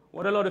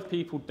 What a lot of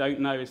people don't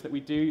know is that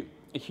we do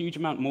a huge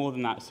amount more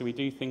than that. So we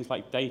do things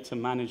like data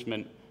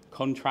management,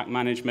 contract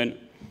management,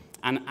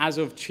 and as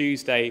of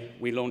Tuesday,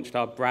 we launched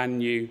our brand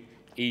new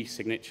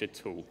e-signature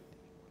tool.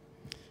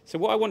 So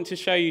what I want to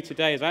show you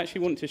today is I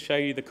actually want to show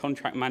you the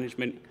contract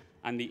management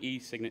and the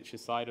e-signature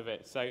side of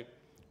it. So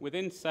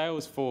within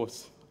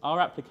Salesforce, our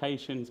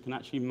applications can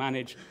actually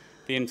manage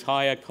the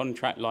entire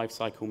contract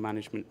lifecycle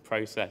management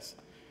process,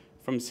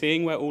 from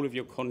seeing where all of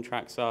your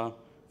contracts are,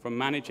 from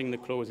managing the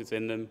clauses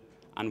in them,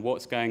 and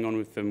what's going on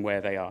with them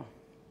where they are.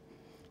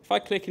 If I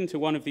click into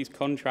one of these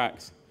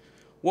contracts,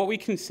 what we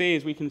can see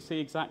is we can see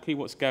exactly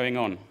what's going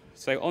on.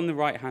 So on the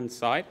right-hand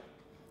side,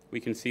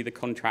 we can see the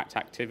contract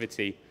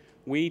activity.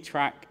 We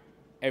track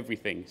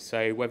everything.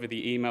 So whether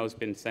the email's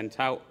been sent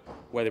out,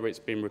 whether it's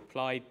been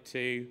replied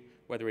to,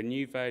 whether a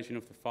new version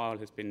of the file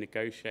has been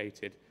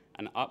negotiated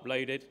and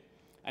uploaded.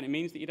 And it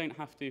means that you don't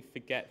have to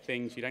forget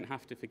things, you don't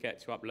have to forget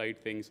to upload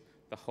things.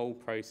 The whole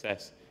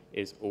process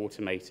is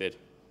automated.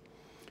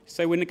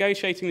 So we're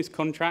negotiating this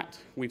contract,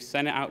 we've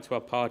sent it out to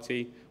our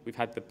party, we've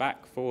had the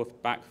back forth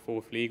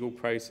legal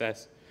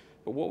process.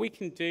 But what we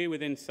can do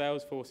within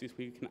Salesforce is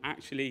we can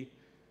actually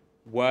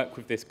work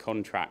with this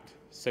contract.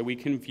 So we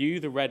can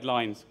view the red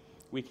lines,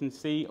 we can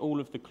see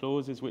all of the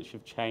clauses which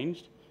have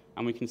changed,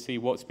 and we can see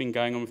what's been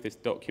going on with this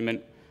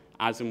document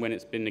as and when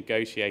it's been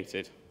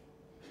negotiated.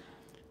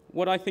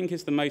 What I think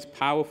is the most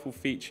powerful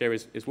feature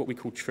is what we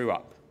call true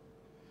up.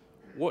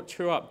 What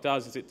true up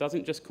does is it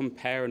doesn't just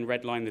compare and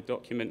redline the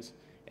documents,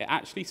 it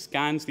actually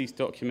scans these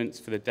documents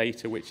for the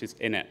data which is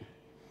in it.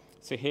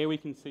 So here we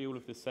can see all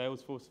of the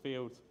Salesforce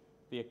fields,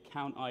 the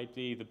account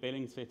ID, the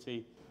billing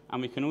city,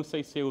 and we can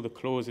also see all the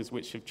clauses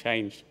which have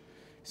changed.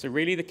 So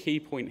really the key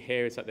point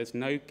here is that there's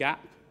no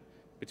gap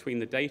between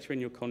the data in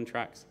your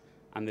contracts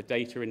and the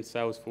data in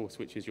Salesforce,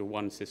 which is your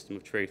one system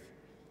of truth.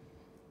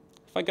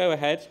 If I go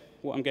ahead,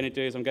 what I'm going to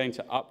do is I'm going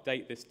to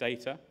update this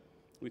data.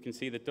 We can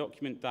see the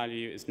document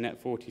value is net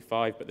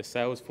 45, but the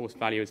Salesforce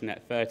value is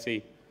net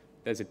 30.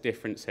 There's a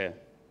difference here.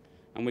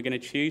 And we're going to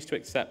choose to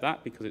accept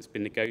that because it's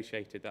been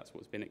negotiated. That's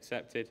what's been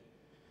accepted.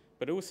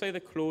 But also the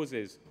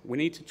clauses. We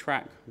need to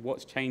track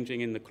what's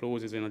changing in the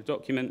clauses in our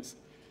documents.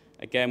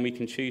 Again, we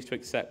can choose to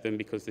accept them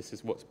because this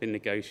is what's been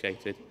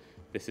negotiated.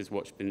 This is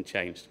what's been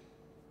changed.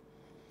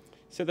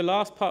 So the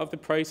last part of the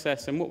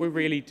process, and what we're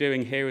really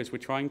doing here is we're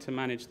trying to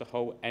manage the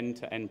whole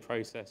end-to-end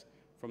process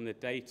from the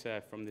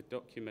data, from the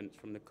documents,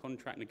 from the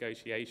contract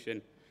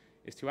negotiation,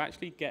 is to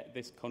actually get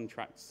this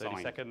contract signed.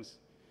 30 seconds.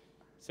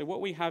 So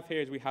what we have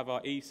here is we have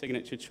our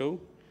e-signature tool.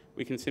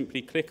 We can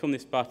simply click on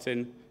this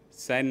button,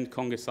 send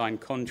Conga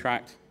signed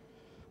contract.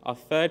 Our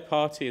third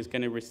party is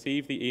going to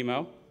receive the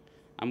email,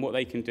 and what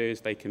they can do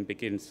is they can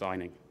begin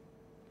signing.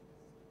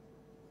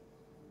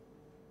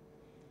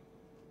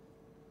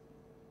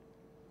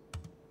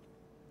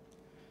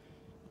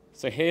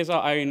 So here's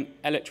our own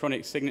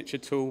electronic signature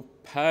tool,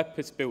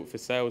 purpose-built for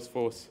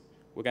Salesforce.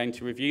 We're going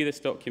to review this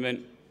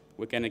document,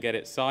 we're going to get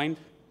it signed,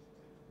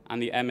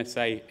 and the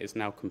MSA is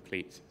now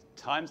complete.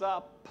 Time's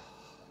up.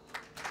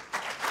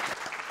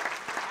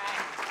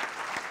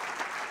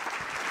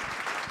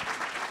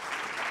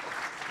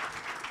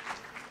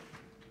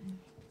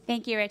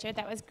 Thank you, Richard.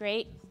 That was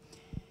great.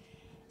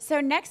 So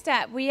next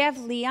up, we have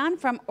Leon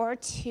from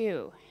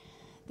Ortooapps.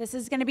 This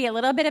is going to be a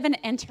little bit of an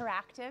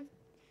interactive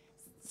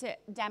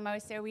demo,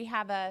 so we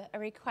have a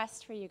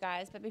request for you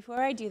guys. But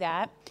before I do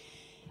that,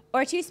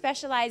 Ortooapps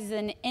specializes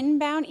in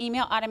inbound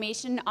email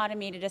automation and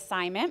automated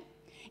assignment.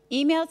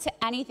 Email to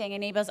Anything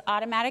enables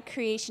automatic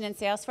creation in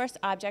Salesforce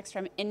objects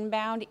from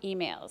inbound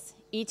emails.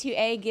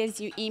 E2A gives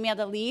you email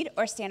to lead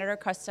or standard or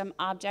custom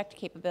object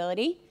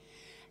capability.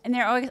 And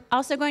they're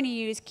also going to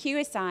use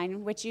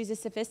QAssign, which uses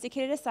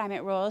sophisticated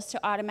assignment rules to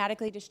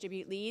automatically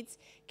distribute leads,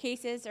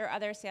 cases, or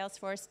other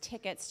Salesforce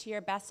tickets to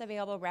your best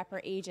available rep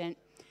or agent,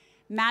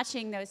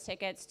 matching those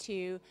tickets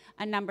to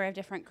a number of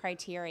different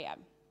criteria.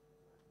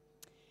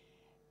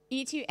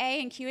 E2A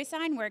and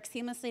QAssign work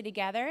seamlessly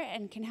together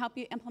and can help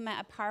you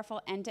implement a powerful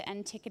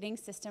end-to-end ticketing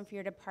system for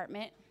your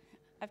department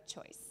of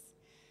choice.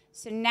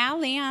 So now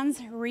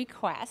Leon's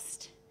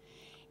request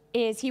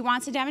is he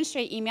wants to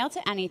demonstrate email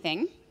to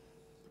anything.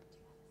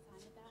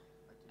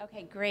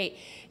 Okay, great.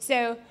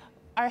 So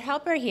our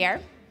helper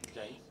here,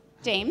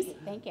 James,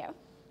 thank you.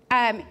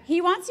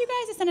 He wants you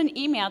guys to send an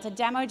email to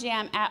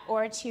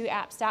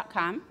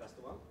DemoJam@Ortooapps.com. That's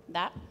the one.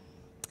 That.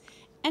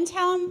 And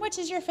tell him which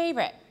is your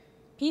favorite,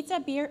 pizza,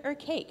 beer, or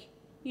cake.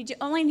 You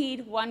only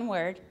need one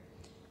word.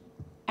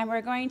 And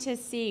we're going to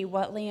see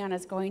what Leon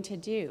is going to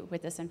do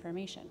with this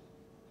information.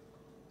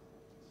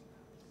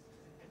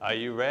 Are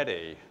you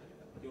ready?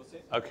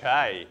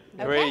 Okay.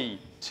 3,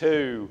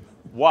 2,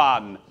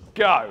 1,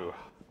 go.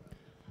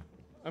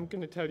 I'm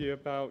going to tell you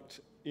about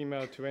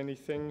email to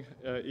anything,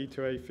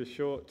 E2A for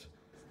short.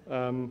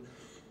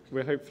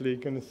 We're hopefully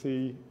going to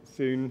see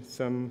soon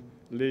some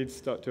leads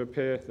start to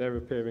appear. They're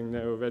appearing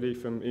there already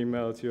from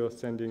emails you're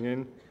sending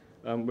in.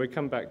 We'll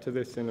come back to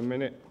this in a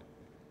minute.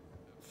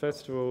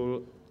 First of all,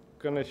 I'm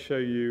going to show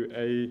you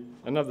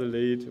another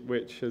lead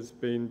which has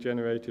been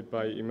generated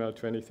by email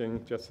to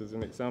anything, just as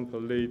an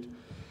example lead.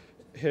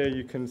 Here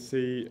you can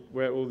see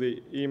where all the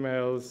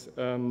emails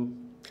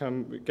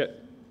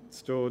get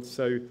stored.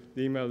 So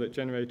the email that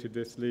generated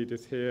this lead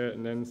is here,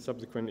 and then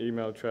subsequent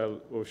email trail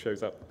all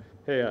shows up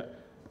here.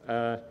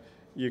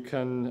 You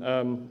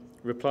can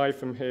reply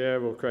from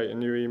here or create a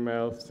new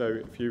email. So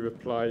if you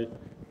reply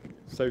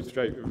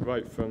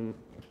right from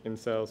in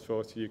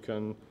Salesforce, you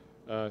can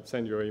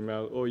send your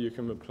email, or you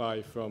can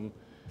reply from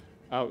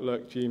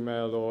Outlook,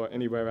 Gmail, or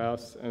anywhere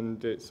else,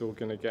 and it's all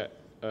going to get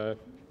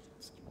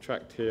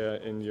tracked here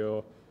in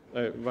your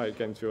right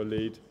against your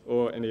lead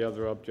or any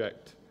other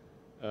object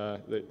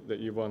that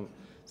you want.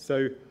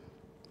 So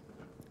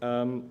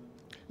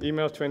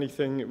email to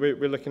anything,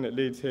 we're looking at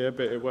leads here,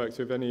 but it works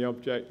with any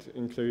object,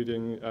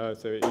 including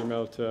so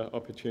email to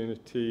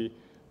opportunity,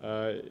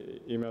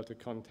 email to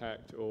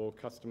contact, or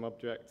custom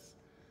objects.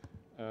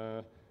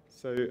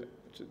 So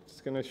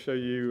just going to show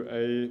you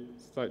a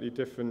slightly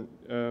different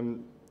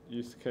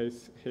use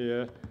case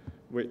here,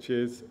 which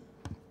is,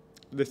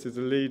 this is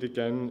a lead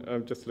again.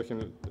 I'm just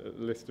looking at a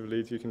list of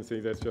leads. You can see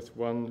there's just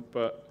one,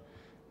 but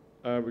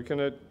we're going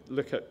to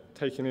look at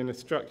taking in a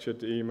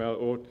structured email,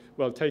 or,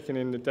 well, taking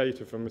in the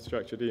data from a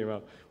structured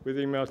email. With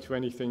email to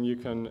anything, you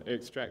can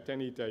extract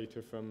any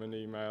data from an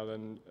email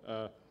and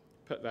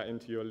put that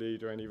into your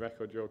lead or any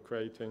record you're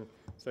creating.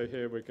 So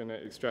here we're going to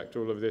extract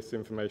all of this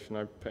information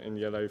I've put in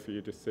yellow for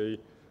you to see.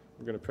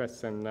 I'm going to press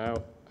send now.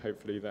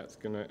 Hopefully that's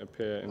going to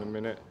appear in a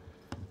minute.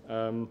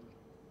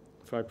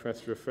 If I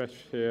press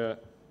refresh here,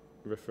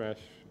 refresh,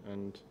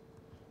 and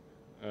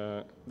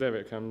there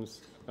it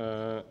comes.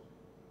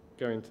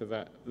 Go into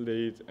that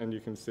lead, and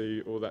you can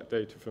see all that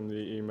data from the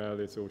email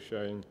is all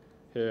showing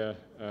here,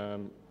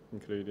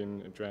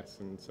 including address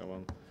and so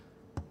on.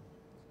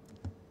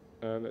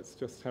 Let's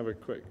just have a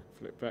quick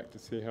flip back to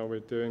see how we're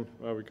doing.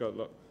 Well, we've got a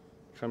lot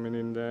coming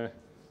in there.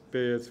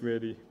 Beer's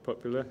really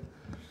popular.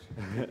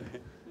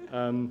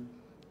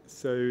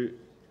 So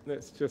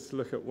let's just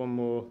look at one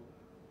more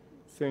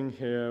thing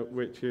here,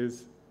 which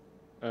is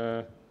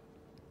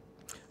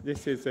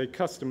this is a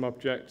custom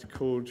object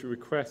called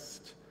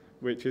request,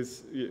 which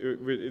is,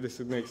 this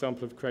is an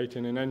example of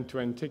creating an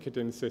end-to-end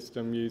ticketing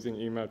system using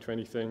email to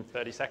anything.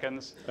 30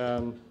 seconds.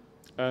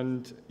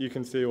 And you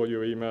can see all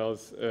your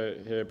emails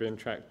here being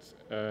tracked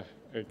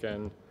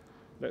again.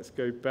 Let's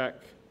go back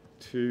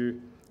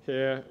to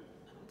here.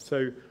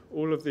 So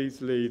all of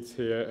these leads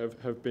here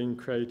have been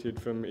created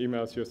from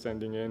emails you're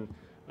sending in.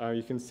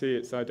 You can see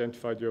it's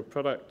identified your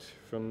product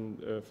from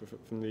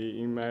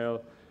the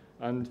email,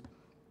 and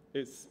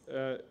it's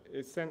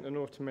sent an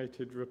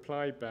automated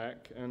reply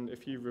back. And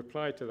if you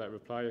reply to that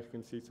reply, you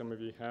can see some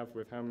of you have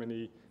with how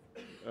many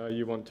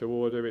you want to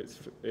order.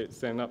 It's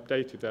then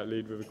updated that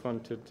lead with a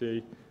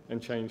quantity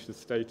and changed the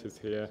status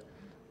here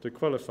to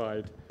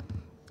qualified.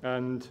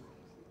 And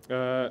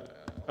our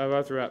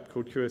other app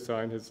called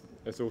QAssign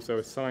has also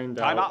assigned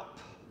Time out. up.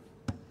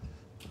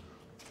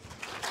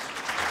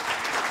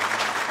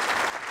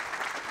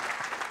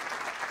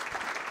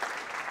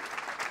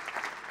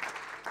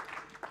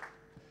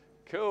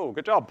 Cool,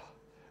 good job.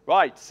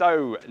 Right,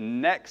 so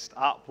next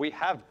up we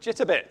have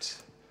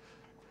Jitterbit.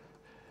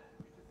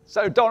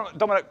 So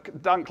Dominic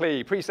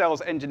Dunkley,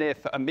 pre-sales engineer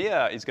for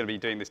EMEA, is going to be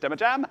doing this demo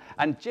jam.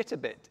 And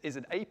Jitterbit is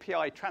an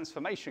API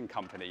transformation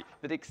company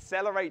that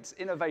accelerates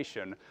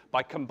innovation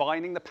by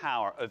combining the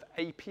power of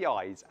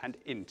APIs and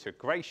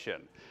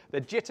integration.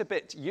 The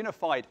Jitterbit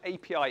Unified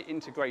API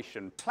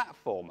Integration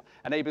Platform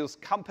enables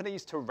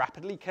companies to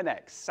rapidly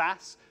connect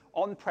SaaS,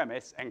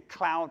 on-premise and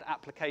cloud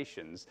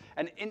applications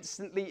and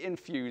instantly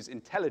infuse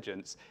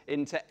intelligence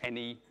into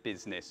any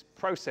business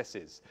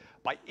processes.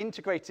 By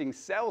integrating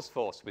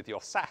Salesforce with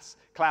your SaaS,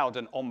 cloud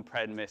and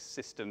on-premise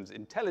systems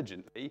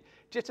intelligently,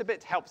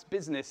 Jitterbit helps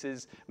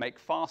businesses make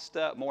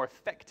faster, more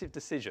effective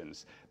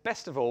decisions.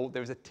 Best of all,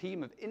 there is a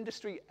team of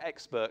industry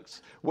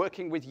experts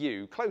working with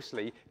you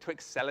closely to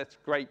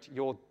accelerate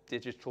your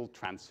digital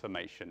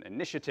transformation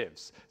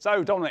initiatives.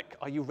 So, Dominic,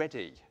 are you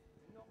ready?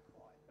 Not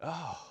quite.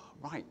 Oh,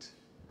 right.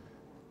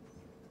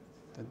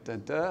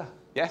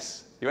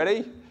 Yes, you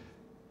ready?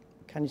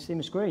 Can you see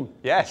my screen?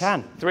 Yes. I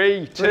can.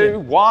 3, 2,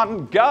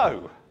 1,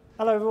 go.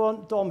 Hello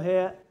everyone, Dom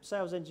here,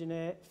 sales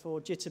engineer for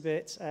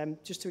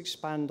Jitterbit. Just to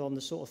expand on the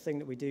sort of thing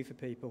that we do for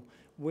people,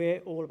 we're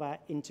all about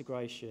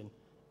integration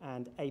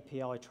and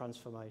API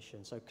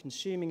transformation. So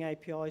consuming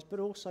APIs, but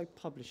also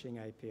publishing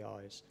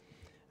APIs.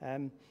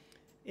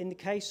 In the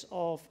case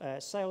of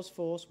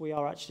Salesforce, we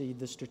are actually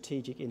the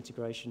strategic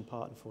integration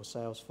partner for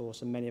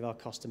Salesforce, and many of our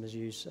customers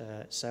use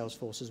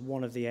Salesforce as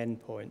one of the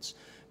endpoints.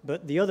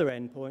 But the other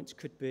endpoints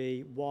could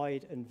be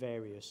wide and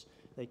various.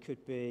 They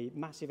could be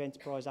massive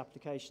enterprise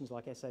applications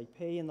like SAP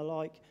and the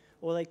like,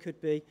 or they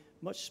could be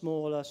much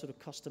smaller, sort of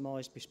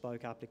customized,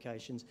 bespoke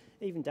applications,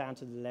 even down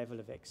to the level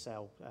of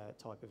Excel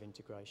type of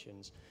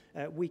integrations.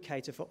 We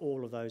cater for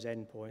all of those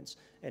endpoints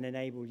and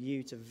enable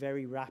you to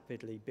very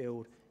rapidly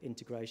build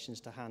integrations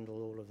to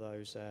handle all of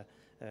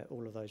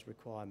those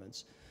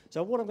requirements.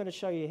 So what I'm going to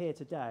show you here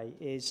today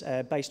is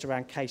based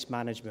around case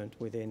management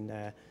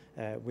within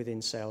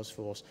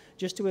Salesforce,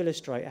 just to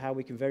illustrate how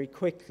we can very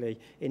quickly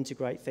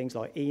integrate things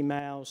like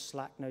emails,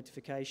 Slack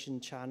notification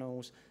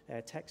channels,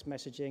 text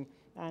messaging,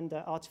 and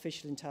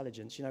artificial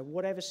intelligence. You know,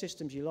 whatever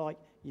systems you like,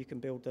 you can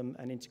build them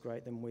and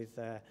integrate them with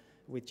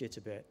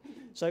Jitterbit.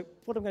 So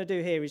what I'm going to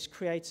do here is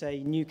create a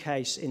new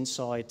case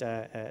inside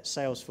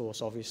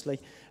Salesforce, obviously,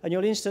 and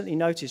you'll instantly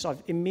notice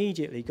I've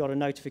immediately got a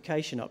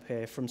notification up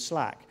here from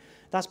Slack.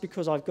 That's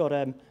because I've got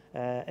an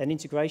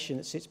integration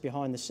that sits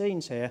behind the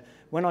scenes here.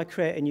 When I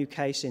create a new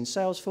case in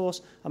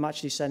Salesforce, I'm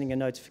actually sending a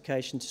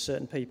notification to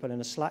certain people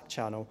in a Slack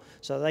channel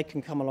so they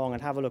can come along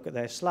and have a look at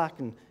their Slack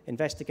and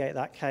investigate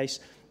that case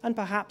and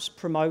perhaps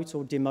promote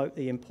or demote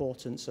the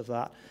importance of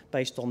that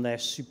based on their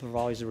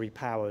supervisory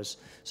powers.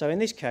 So in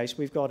this case,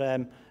 we've got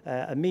a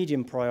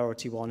medium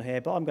priority one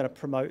here, but I'm going to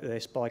promote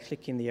this by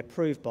clicking the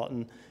approve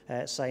button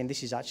saying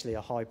this is actually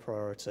a high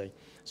priority.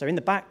 So in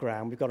the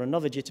background, we've got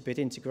another Jitterbit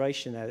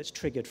integration there that's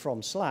triggered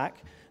from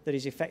Slack that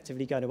is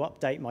effectively going to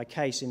update my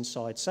case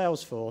inside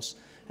Salesforce.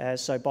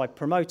 So by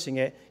promoting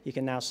it, you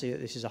can now see that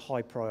this is a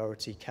high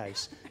priority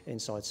case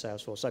inside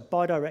Salesforce. So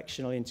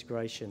bidirectional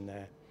integration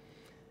there.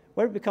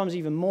 Where it becomes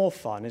even more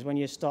fun is when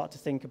you start to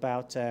think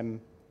about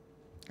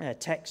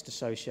text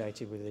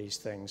associated with these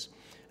things.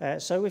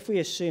 So if we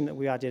assume that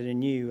we added a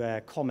new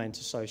comment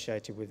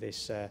associated with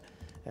this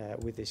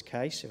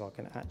case, if I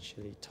can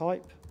actually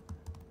type.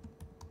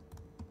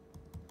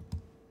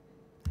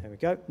 There we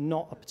go,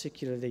 not a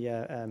particularly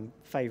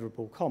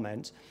favourable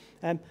comment.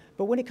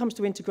 But when it comes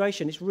to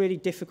integration, it's really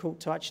difficult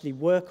to actually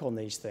work on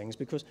these things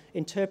because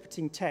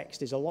interpreting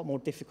text is a lot more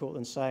difficult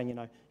than saying, you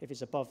know, if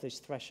it's above this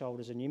threshold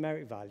as a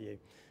numeric value.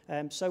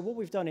 So what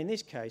we've done in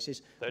this case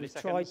is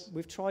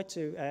we've tried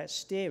to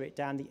steer it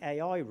down the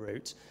AI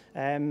route.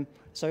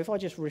 So if I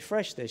just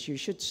refresh this, you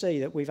should see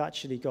that we've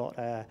actually got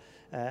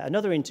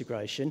another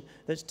integration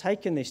that's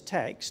taken this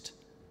text,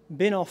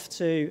 been off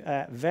to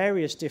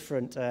various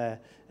different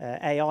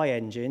AI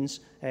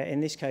engines.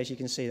 In this case, you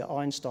can see that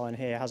Einstein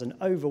here has an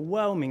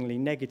overwhelmingly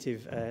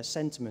negative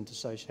sentiment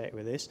associated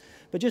with this.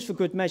 But just for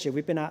good measure,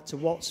 we've been out to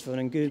Watson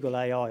and Google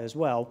AI as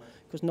well,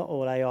 because not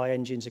all AI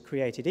engines are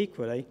created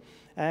equally.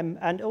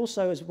 And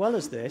also, as well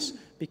as this,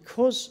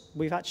 because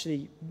we've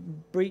actually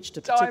breached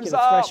a particular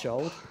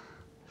threshold.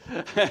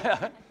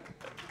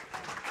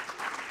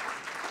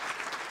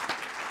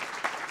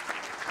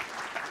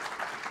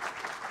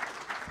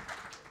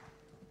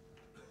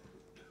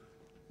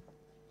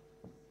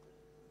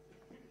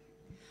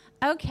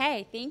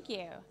 Okay, thank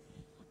you.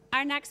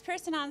 Our next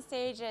person on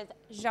stage is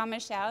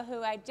Jean-Michel,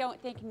 who I don't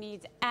think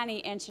needs any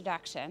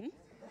introduction.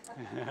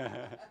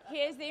 He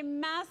is the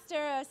master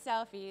of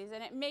selfies,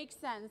 and it makes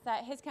sense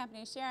that his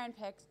company,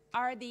 SharinPIX,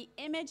 are the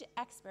image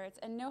experts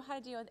and know how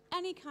to deal with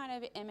any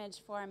kind of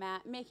image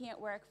format, making it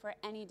work for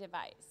any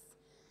device.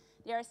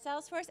 They are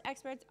Salesforce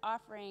experts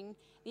offering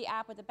the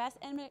app with the best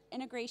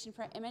integration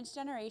for image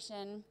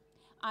generation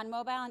on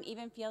mobile and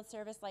even field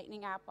service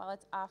Lightning app while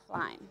it's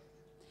offline.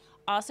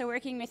 Also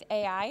working with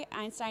AI,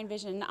 Einstein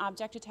Vision, and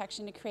object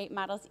detection to create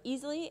models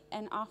easily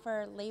and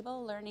offer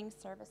label learning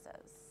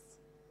services.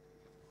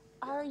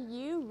 Are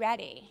you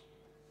ready?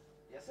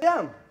 Yes, I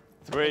am.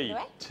 3,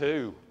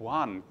 2,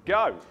 1,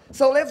 go.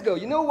 So let's go.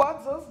 You know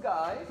what? Those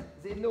guys,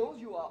 they know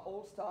you are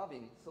all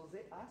starving. So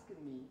they asked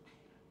me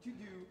to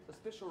do a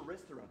special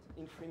restaurant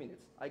in 3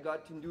 minutes. I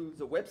got to do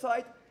the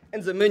website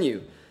and the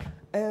menu.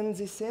 And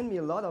they sent me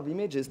a lot of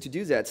images to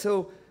do that.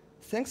 So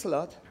thanks a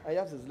lot. I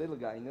have this little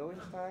guy,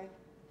 Einstein.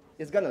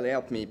 It's going to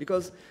help me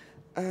because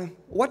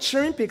what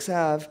SharinPIX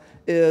have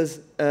is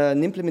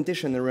an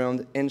implementation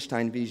around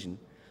Einstein Vision.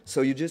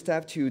 So you just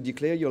have to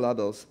declare your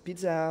labels,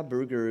 pizza,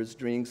 burgers,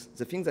 drinks,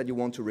 the things that you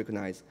want to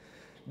recognize.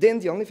 Then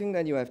the only thing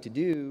that you have to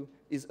do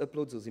is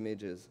upload those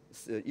images.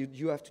 So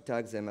you have to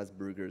tag them as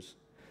burgers,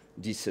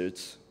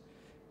 desserts,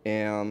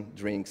 and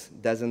drinks.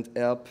 Doesn't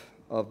help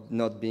of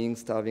not being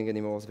starving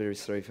anymore. I'm very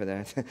sorry for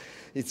that.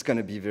 It's going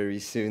to be very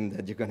soon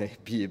that you're going to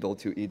be able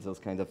to eat those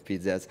kind of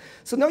pizzas.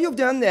 So now you've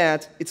done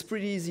that, it's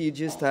pretty easy. You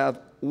just have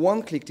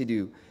one click to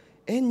do.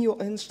 And your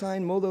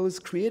Einstein model is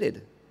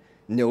created.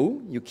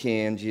 No, you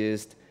can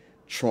just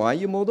try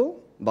your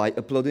model by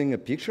uploading a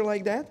picture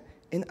like that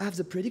and have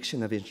the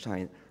prediction of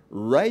Einstein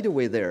right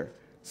away there.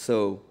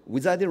 So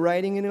without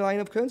writing any line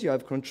of code, you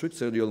have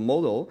constructed your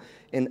model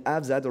and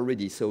have that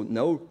already. So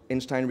now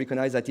Einstein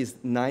recognizes that is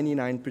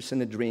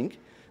 99% a drink.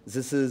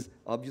 This is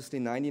obviously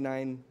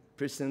 99%,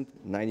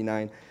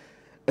 99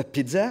 a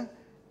pizza.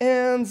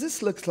 And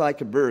this looks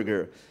like a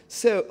burger.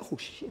 So, oh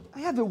shit, I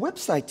have a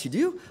website to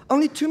do.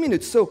 Only 2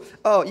 minutes. So,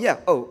 oh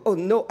yeah, oh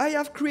no, I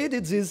have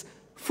created this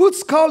food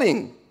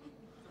calling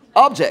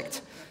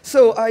object.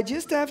 So I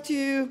just have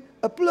to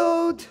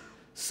upload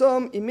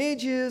some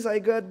images I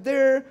got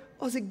there.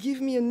 Oh, they give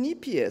me an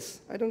EPS.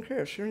 I don't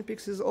care.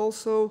 SharinPIX is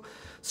also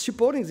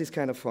supporting this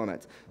kind of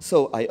format.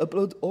 So I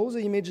upload all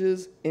the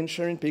images in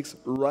SharinPIX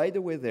right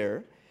away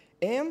there.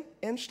 And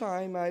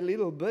Einstein, my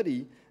little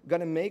buddy,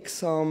 gonna make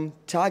some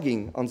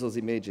tagging on those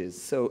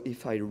images. So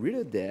if I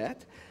read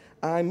that,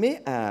 I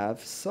may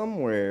have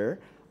somewhere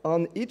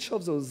on each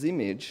of those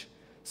images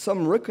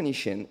some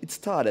recognition. It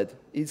started.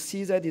 It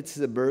sees that it's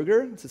a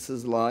burger. This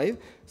is live.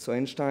 So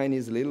Einstein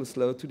is a little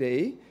slow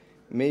today.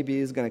 Maybe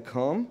he's gonna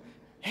come.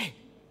 Hey,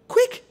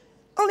 quick!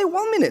 Only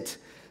 1 minute.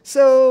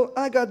 So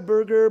I got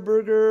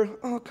burger.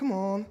 Oh, come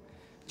on.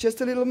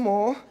 Just a little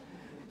more.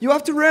 You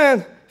have to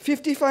run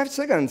 55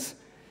 seconds.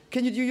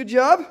 Can you do your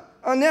job?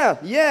 Oh, no.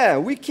 Yeah,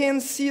 we can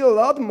see a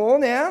lot more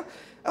now.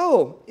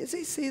 Oh,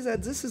 they say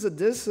that this is a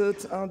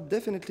dessert.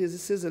 Definitely,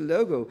 this is a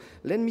logo.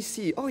 Let me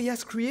see. Oh, he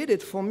has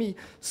created for me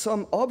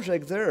some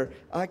object there.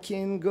 I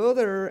can go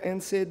there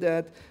and say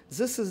that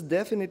this is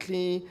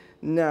definitely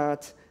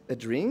not a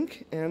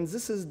drink, and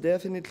this is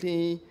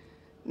definitely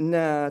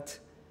not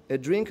a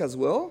drink as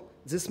well.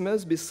 This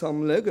must be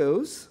some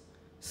logos.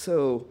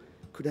 So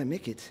could I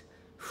make it?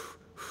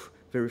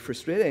 Very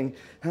frustrating.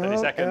 30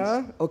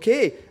 seconds.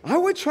 Okay, I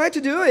will try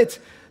to do it.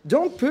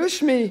 Don't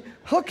push me.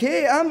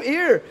 Okay, I'm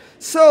here.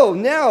 So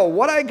now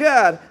what I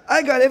got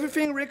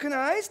everything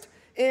recognized,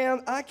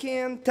 and I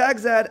can tag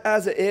that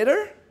as a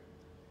header,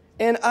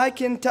 and I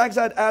can tag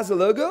that as a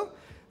logo.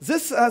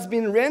 This has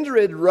been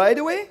rendered right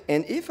away,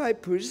 and if I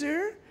push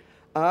there,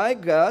 I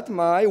got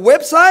my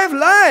website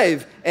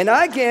live, and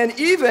I can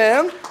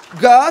even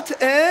got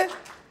a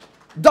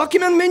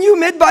document menu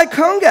made by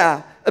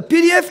Conga, a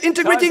PDF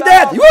integrating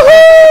that.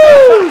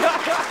 Woohoo!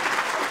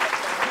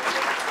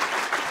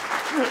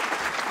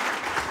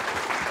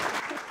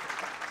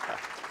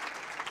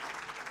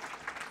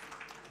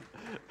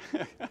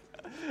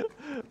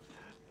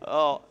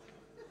 Oh.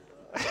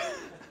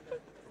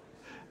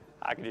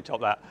 How can you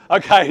top that?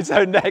 Okay,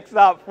 so next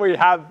up we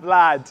have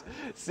Vlad,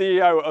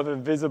 CEO of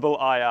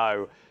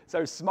Invisible.io.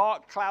 So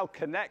Smartcloud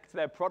Connect,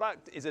 their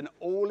product, is an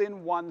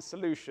all-in-one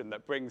solution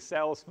that brings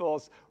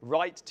Salesforce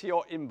right to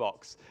your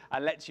inbox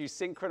and lets you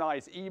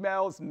synchronize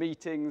emails,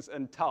 meetings,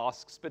 and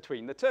tasks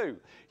between the two.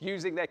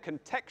 Using their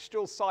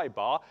contextual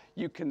sidebar,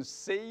 you can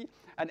see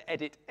and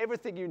edit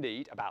everything you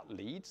need about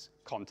leads,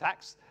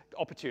 contacts,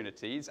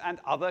 opportunities,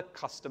 and other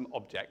custom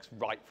objects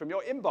right from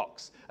your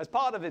inbox. As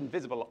part of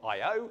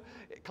Invisible.io,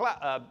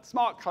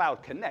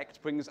 Smartcloud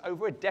Connect brings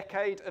over a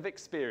decade of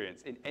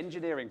experience in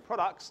engineering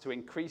products to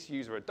increase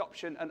user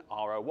adoption and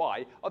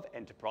ROI of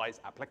enterprise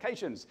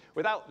applications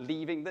without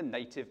leaving the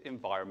native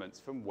environments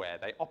from where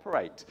they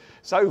operate.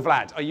 So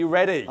Vlad, are you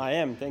ready? I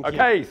am, thank you.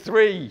 Okay,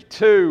 3,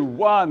 2,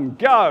 1,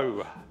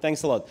 go.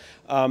 Thanks a lot.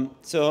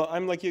 So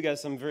I'm like you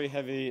guys, I'm very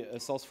heavy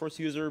Salesforce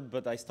user,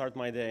 but I start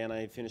my day and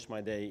I finish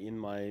my day in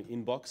my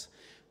inbox.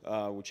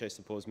 which I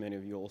suppose many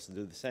of you also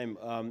do the same.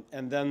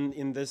 And then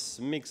in this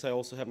mix, I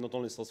also have not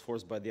only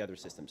Salesforce, but the other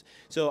systems.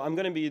 So I'm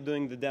going to be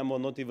doing the demo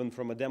not even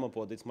from a demo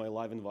pod. It's my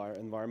live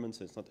environment,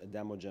 so it's not a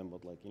demo jam,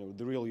 but like,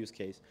 the real use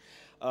case.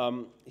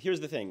 Here's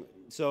the thing.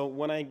 So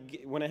when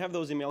I have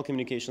those email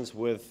communications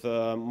with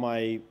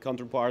my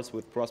counterparts,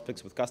 with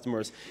prospects, with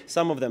customers,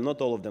 some of them,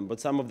 not all of them, but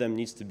some of them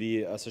needs to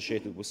be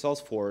associated with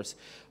Salesforce.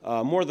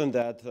 More than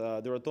that,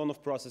 there are a ton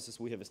of processes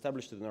we have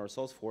established in our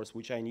Salesforce,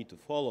 which I need to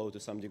follow to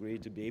some degree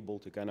to be able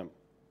to kind of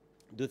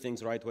do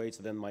things right way,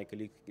 so then my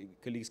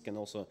colleagues can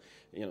also,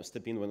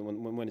 step in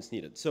when it's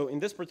needed. So in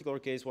this particular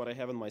case, what I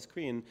have on my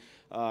screen,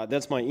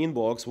 that's my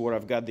inbox where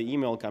I've got the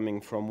email coming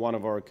from one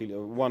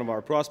of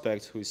our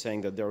prospects who's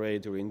saying that they're ready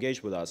to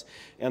engage with us.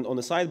 And on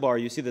the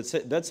sidebar, you see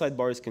that that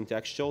sidebar is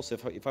contextual. So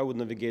if I would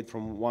navigate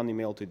from one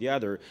email to the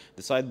other,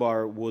 the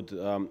sidebar would,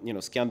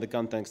 scan the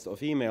context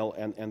of email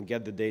and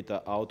get the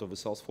data out of the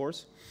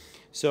Salesforce.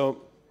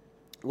 So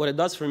what it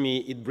does for me,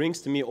 it brings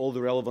to me all the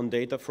relevant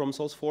data from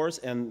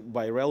Salesforce, and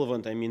by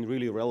relevant, I mean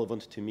really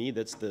relevant to me.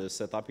 That's the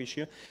setup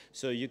issue.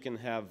 So you can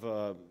have,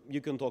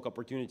 you can talk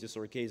opportunities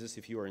or cases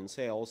if you are in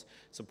sales.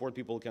 Support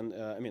people can,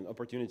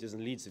 opportunities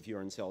and leads if you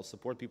are in sales.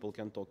 Support people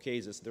can talk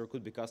cases. There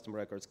could be custom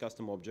records,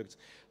 custom objects,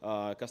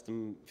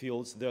 custom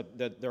fields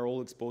that they're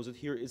all exposed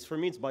here. For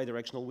me, it's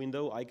bi-directional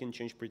window. I can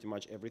change pretty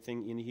much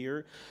everything in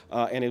here,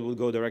 and it will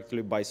go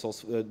directly back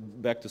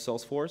to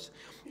Salesforce.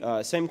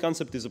 Same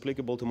concept is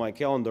applicable to my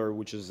calendar,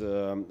 which is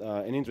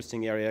an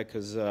interesting area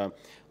because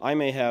I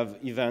may have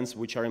events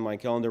which are in my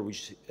calendar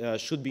which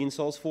should be in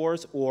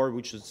Salesforce or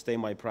which should stay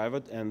my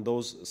private, and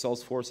those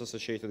Salesforce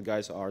associated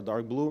guys are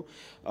dark blue.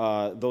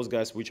 Those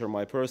guys which are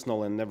my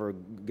personal and never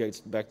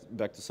get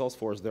back to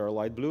Salesforce, they're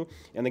light blue.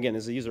 And again,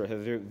 as a user, I have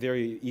a very,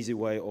 very easy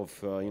way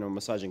of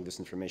massaging this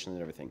information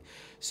and everything.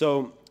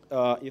 So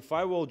if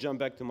I will jump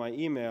back to my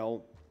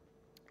email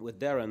with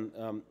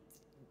Darren,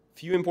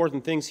 few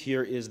important things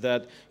here is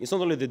that it's not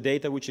only the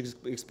data which is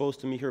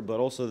exposed to me here, but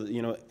also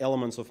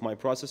elements of my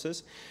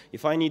processes.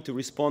 If I need to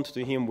respond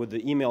to him with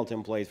the email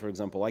template, for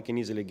example, I can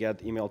easily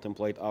get email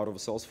template out of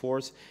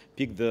Salesforce,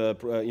 pick the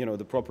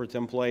the proper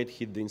template,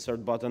 hit the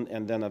insert button,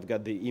 and then I've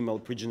got the email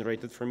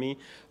pre-generated for me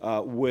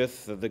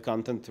with the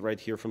content right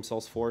here from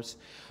Salesforce.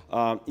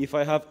 If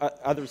I have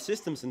other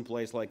systems in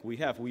place, like we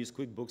use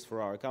QuickBooks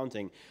for our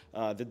accounting,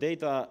 the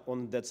data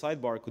on that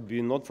sidebar could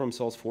be not from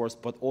Salesforce,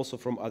 but also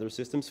from other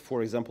systems,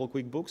 for example,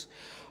 QuickBooks.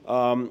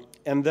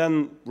 And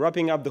then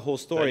wrapping up the whole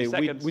story,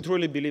 we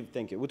truly believe,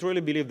 thank you, we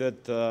truly believe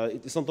that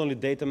it's not only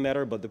data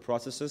matter, but the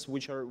processes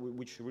which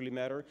really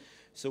matter.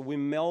 So we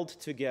meld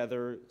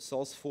together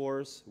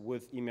Salesforce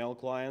with email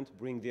client,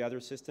 bring the other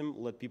system,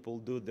 let people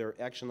do their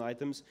action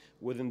items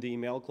within the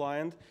email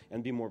client,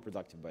 and be more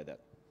productive by that.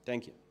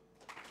 Thank you.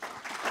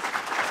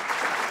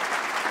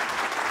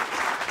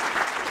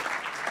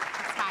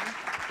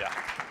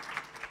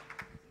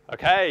 Yeah.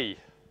 Okay.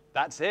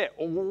 That's it.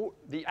 All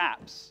the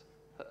apps.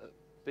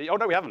 Oh,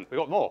 no, we haven't. We've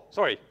got more.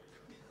 Sorry.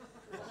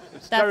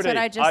 That's Jodi. what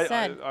I just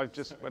said. I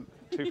just went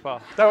too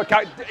far. No,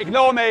 okay.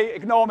 Ignore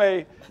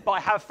me. But I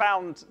have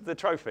found the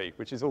trophy,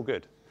 which is all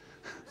good.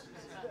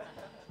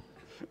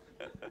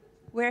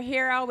 We're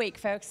here all week,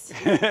 folks.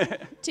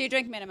 2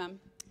 drink minimum.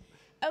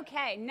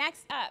 Okay,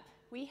 next up,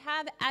 we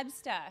have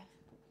Ebsta.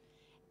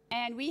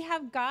 And we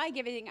have Guy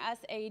giving us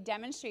a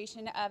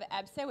demonstration of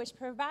Ebsta, which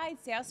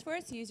provides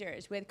Salesforce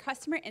users with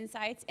customer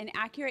insights and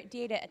accurate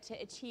data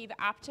to achieve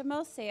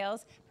optimal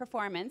sales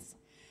performance,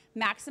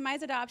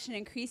 maximize adoption, and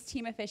increase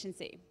team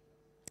efficiency.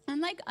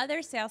 Unlike other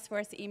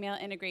Salesforce email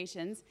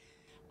integrations,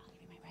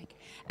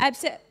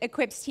 Ebsta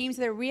equips teams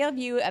with a real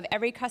view of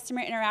every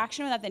customer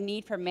interaction without the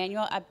need for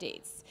manual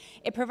updates.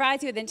 It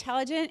provides you with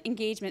intelligent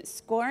engagement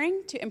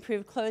scoring to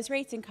improve close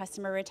rates and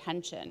customer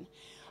retention.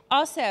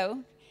 Also,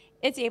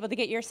 it's able to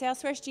get your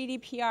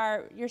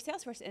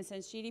Salesforce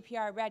instance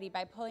GDPR ready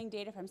by pulling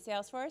data from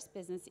Salesforce,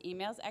 business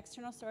emails,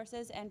 external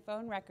sources, and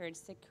phone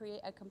records to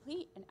create a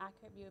complete and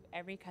accurate view of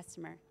every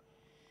customer.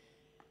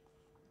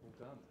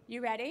 Well done.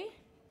 You ready?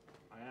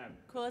 I am.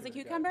 Cool as a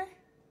cucumber?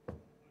 I'll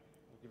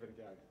give it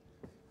a go.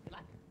 Good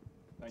luck.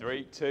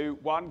 3, 2,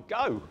 1,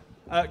 go.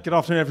 Good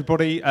afternoon,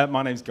 everybody.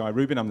 My name's Guy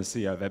Rubin. I'm the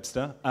CEO of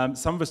Ebsta.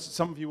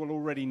 Some of you will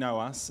already know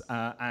us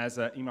as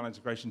an email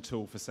integration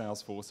tool for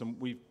Salesforce, and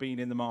we've been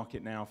in the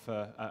market now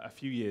for a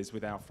few years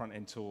with our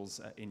front-end tools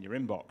in your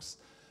inbox.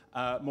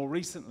 More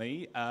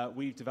recently,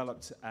 we've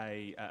developed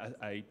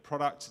a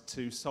product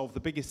to solve the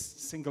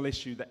biggest single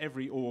issue that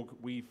every org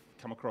we've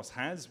come across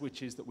has,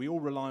 which is that we all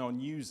rely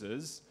on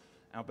users,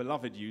 our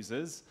beloved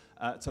users,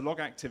 to log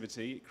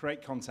activity,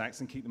 create contacts,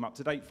 and keep them up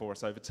to date for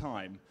us over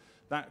time.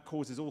 That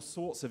causes all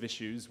sorts of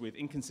issues with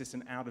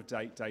inconsistent,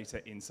 out-of-date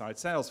data inside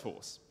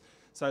Salesforce.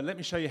 So let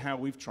me show you how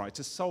we've tried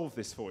to solve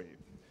this for you.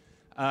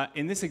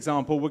 In this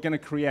example, we're going to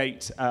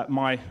create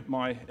my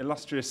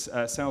illustrious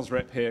sales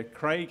rep here,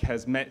 Craig,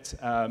 has met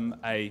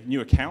a new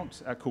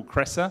account called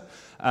Cressa,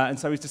 and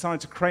so he's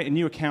decided to create a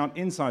new account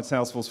inside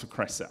Salesforce for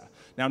Cressa.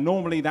 Now,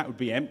 normally that would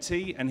be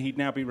empty, and he'd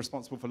now be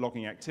responsible for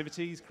logging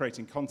activities,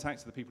 creating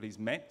contacts with the people he's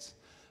met.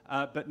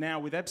 But now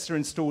with Ebsta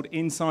installed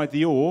inside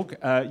the org,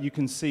 you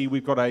can see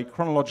we've got a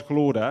chronological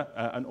order,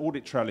 an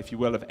audit trail, if you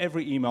will, of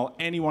every email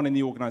anyone in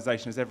the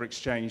organization has ever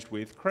exchanged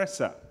with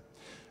Cressa.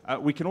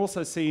 We can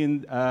also see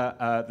in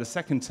the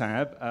second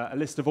tab a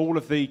list of all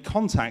of the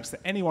contacts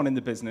that anyone in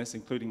the business,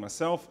 including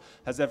myself,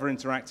 has ever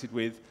interacted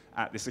with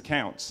at this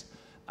account.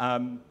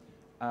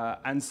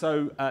 And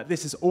so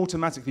this is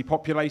automatically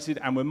populated,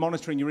 and we're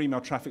monitoring your email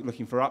traffic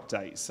looking for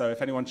updates. So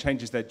if anyone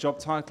changes their job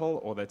title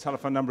or their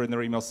telephone number in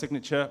their email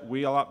signature,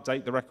 we'll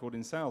update the record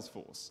in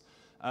Salesforce.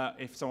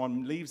 If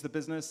someone leaves the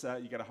business,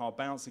 you get a hard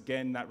bounce.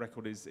 Again, that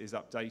record is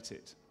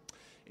updated.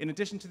 In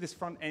addition to this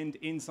front end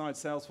inside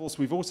Salesforce,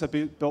 we've also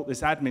built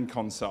this admin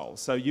console.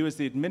 So you as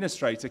the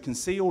administrator can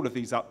see all of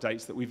these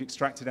updates that we've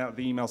extracted out of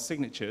the email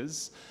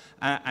signatures.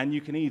 And you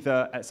can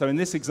either, so in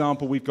this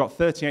example, we've got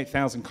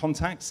 38,000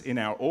 contacts in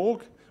our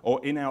org, or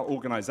in our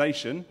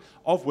organization,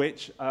 of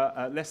which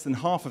less than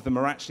half of them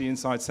are actually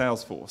inside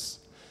Salesforce.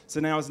 So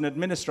now as an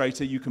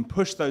administrator, you can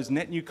push those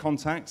net new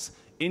contacts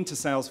into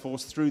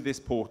Salesforce through this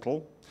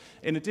portal.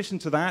 In addition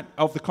to that,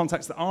 of the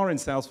contacts that are in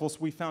Salesforce,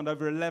 we found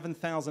over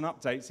 11,000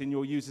 updates in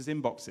your users'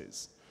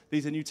 inboxes.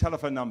 These are new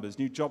telephone numbers,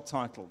 new job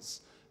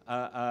titles,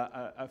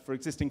 for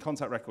existing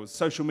contact records,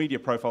 social media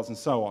profiles, and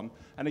so on.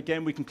 And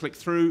again, we can click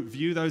through,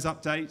 view those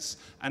updates,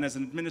 and as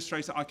an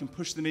administrator, I can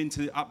push them in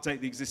to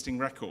update the existing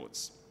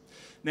records.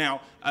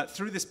 Now,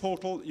 through this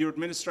portal, your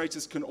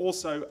administrators can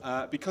also,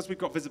 because we've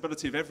got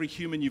visibility of every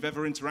human you've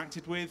ever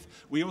interacted with,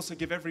 we also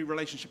give every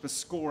relationship a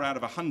score out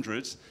of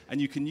 100, and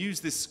you can use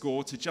this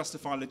score to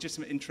justify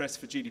legitimate interest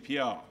for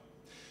GDPR.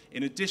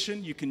 In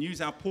addition, you can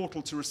use our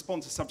portal to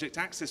respond to subject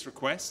access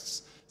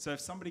requests. So if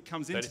somebody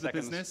comes into the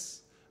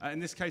business, in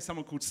this case,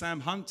 someone called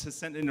Sam Hunt has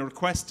sent in a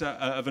request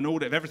of an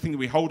audit of everything that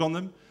we hold on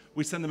them.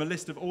 We send them a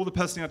list of all the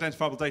personally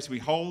identifiable data we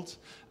hold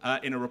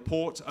in a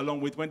report, along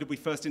with when did we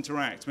first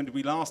interact, when did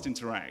we last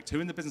interact, who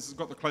in the business has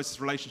got the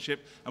closest relationship,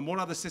 and what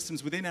other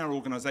systems within our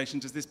organization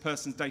does this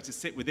person's data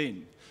sit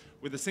within.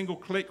 With a single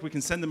click, we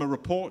can send them a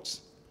report,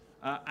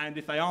 and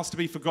if they ask to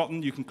be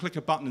forgotten, you can click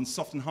a button and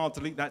soft and hard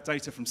delete that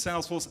data from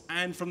Salesforce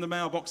and from the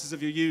mailboxes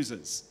of your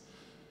users.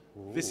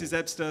 Ooh. This is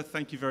Ebsta.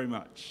 Thank you very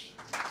much.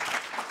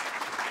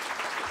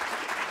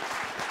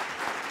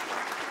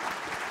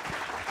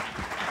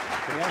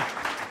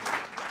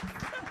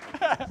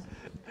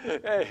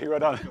 Hey, well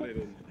done.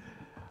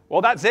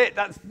 Well, that's it.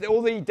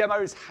 All the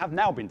demos have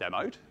now been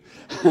demoed.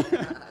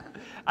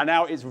 And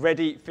now it's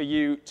ready for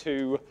you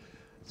to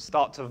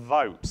start to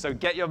vote. So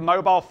get your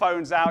mobile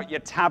phones out, your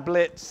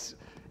tablets,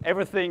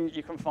 everything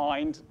you can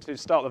find to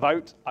start the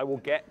vote. I will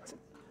get.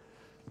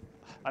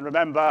 And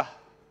remember,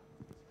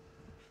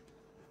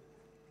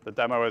 the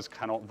demoers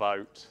cannot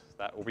vote.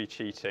 That will be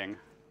cheating.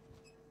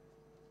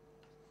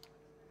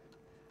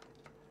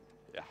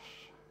 Yes.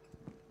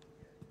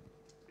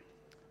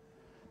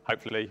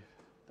 Hopefully.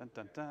 Dun,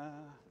 dun, dun.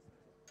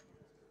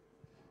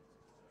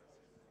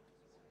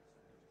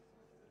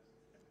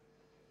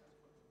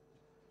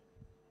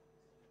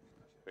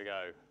 Here we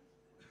go.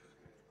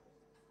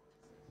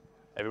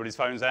 Everybody's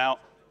phones out.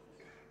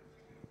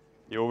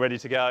 You all ready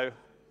to go?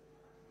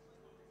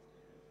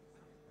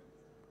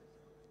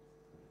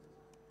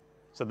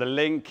 So the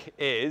link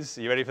is,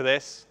 are you ready for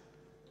this?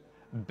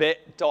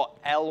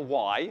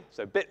 bit.ly,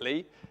 so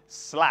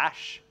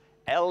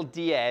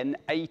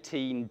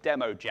bit.ly/LDN18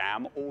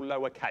 DemoJam, all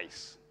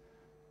lowercase.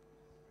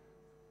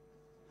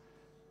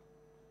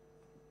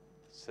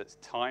 So it's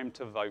time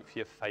to vote for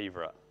your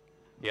favorite.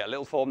 You get a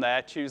little form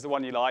there, choose the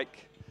one you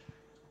like,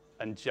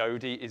 and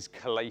Jodi is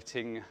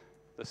collating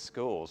the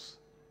scores.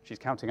 She's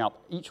counting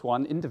up each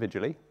one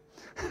individually.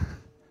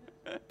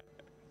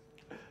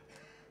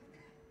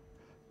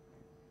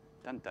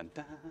 Dun, dun,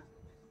 dun.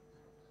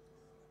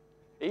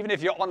 Even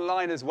if you're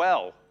online as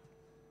well,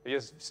 if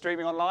you're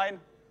streaming online,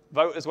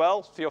 vote as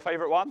well for your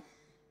favorite one.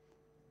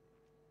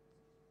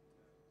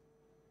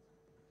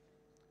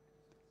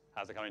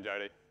 How's it coming,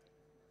 Jodi?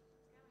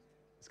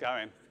 It's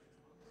going.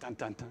 Dun,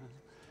 dun, dun.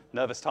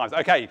 Nervous times.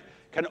 OK,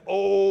 can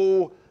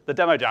all the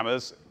demo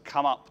jammers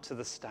come up to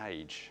the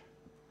stage?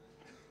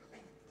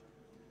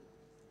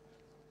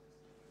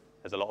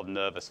 There's a lot of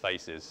nervous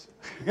faces.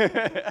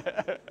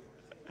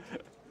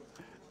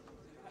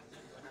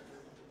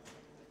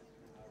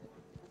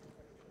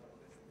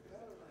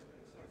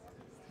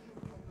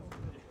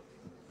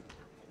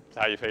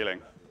 How are you feeling?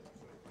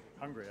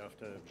 Hungry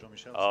after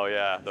Jean-Michel. Oh,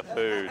 yeah, the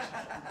food.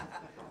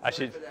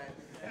 Actually.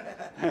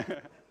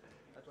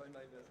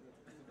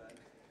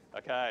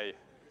 OK,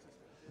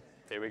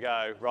 here we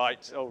go.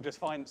 Right, oh, just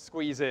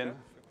squeeze in.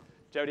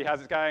 Jodi,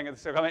 how's it going?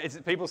 Is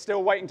people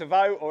still waiting to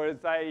vote, or is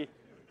they?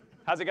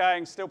 How's it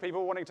going? Still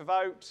people wanting to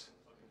vote,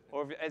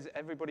 or has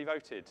everybody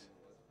voted?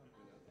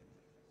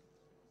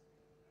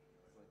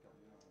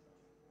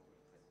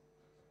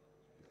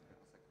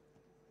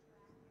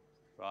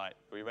 Right,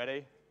 are we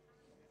ready?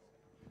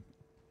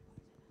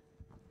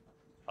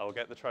 I will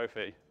get the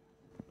trophy.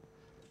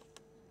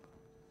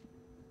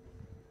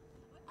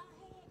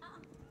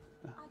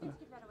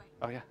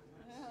 Oh, yeah.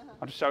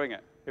 I'm just showing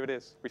it. Here it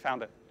is. We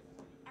found it.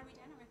 Are we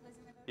done? Are we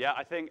closing the vote? Yeah,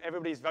 I think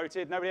everybody's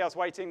voted. Nobody else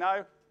waiting,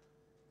 no?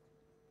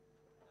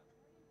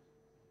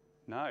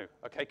 No.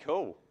 Okay,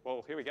 cool.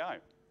 Well, here we go.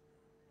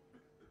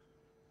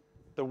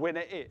 The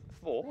winner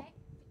for...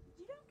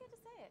 You don't get to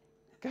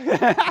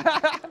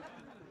say it.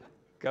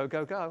 Go,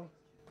 go, go.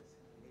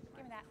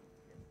 Give me that.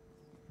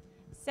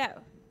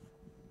 So,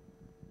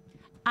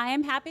 I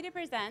am happy to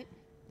present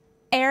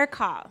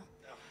Aircall.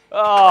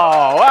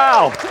 Oh,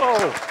 wow. Oh.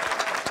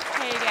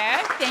 There you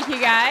go. Thank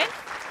you, guys.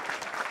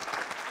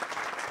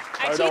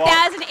 Our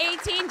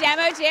 2018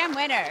 DemoJam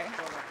winner.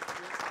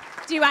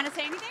 Do you want to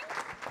say anything?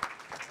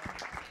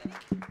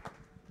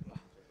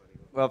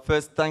 Well,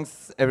 first,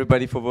 thanks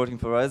everybody for voting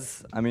for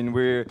us. I mean,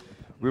 we're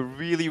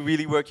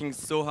really working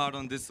so hard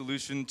on this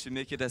solution to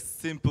make it as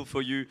simple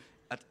for you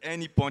at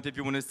any point. If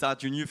you want to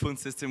start your new phone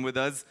system with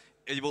us,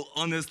 it will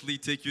honestly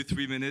take you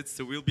 3 minutes.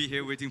 So we'll be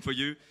here waiting for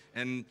you.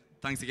 And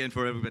thanks again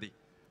for everybody.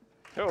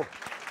 Cool.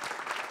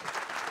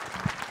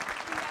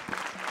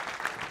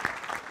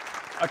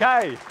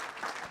 Okay.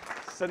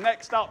 So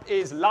next up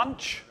is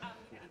lunch.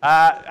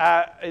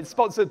 It's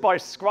sponsored by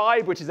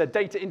Skuid, which is a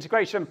data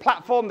integration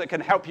platform that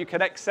can help you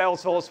connect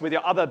Salesforce with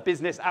your other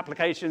business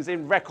applications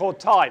in record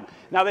time.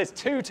 Now, there's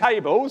 2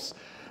 tables.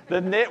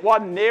 The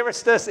one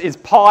nearest us is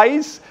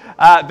pies,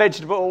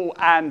 vegetable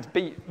and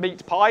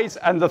meat pies,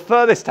 and the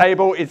furthest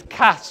table is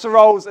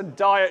casseroles and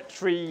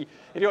dietary.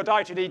 If you're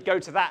dietary need, go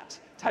to that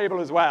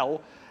table as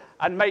well,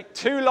 and make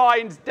 2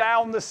 lines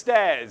down the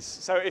stairs.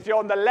 So if you're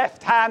on the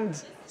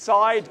left-hand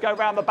side, go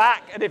round the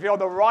back, and if you're on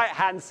the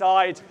right-hand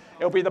side,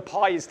 it'll be the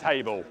pies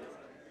table.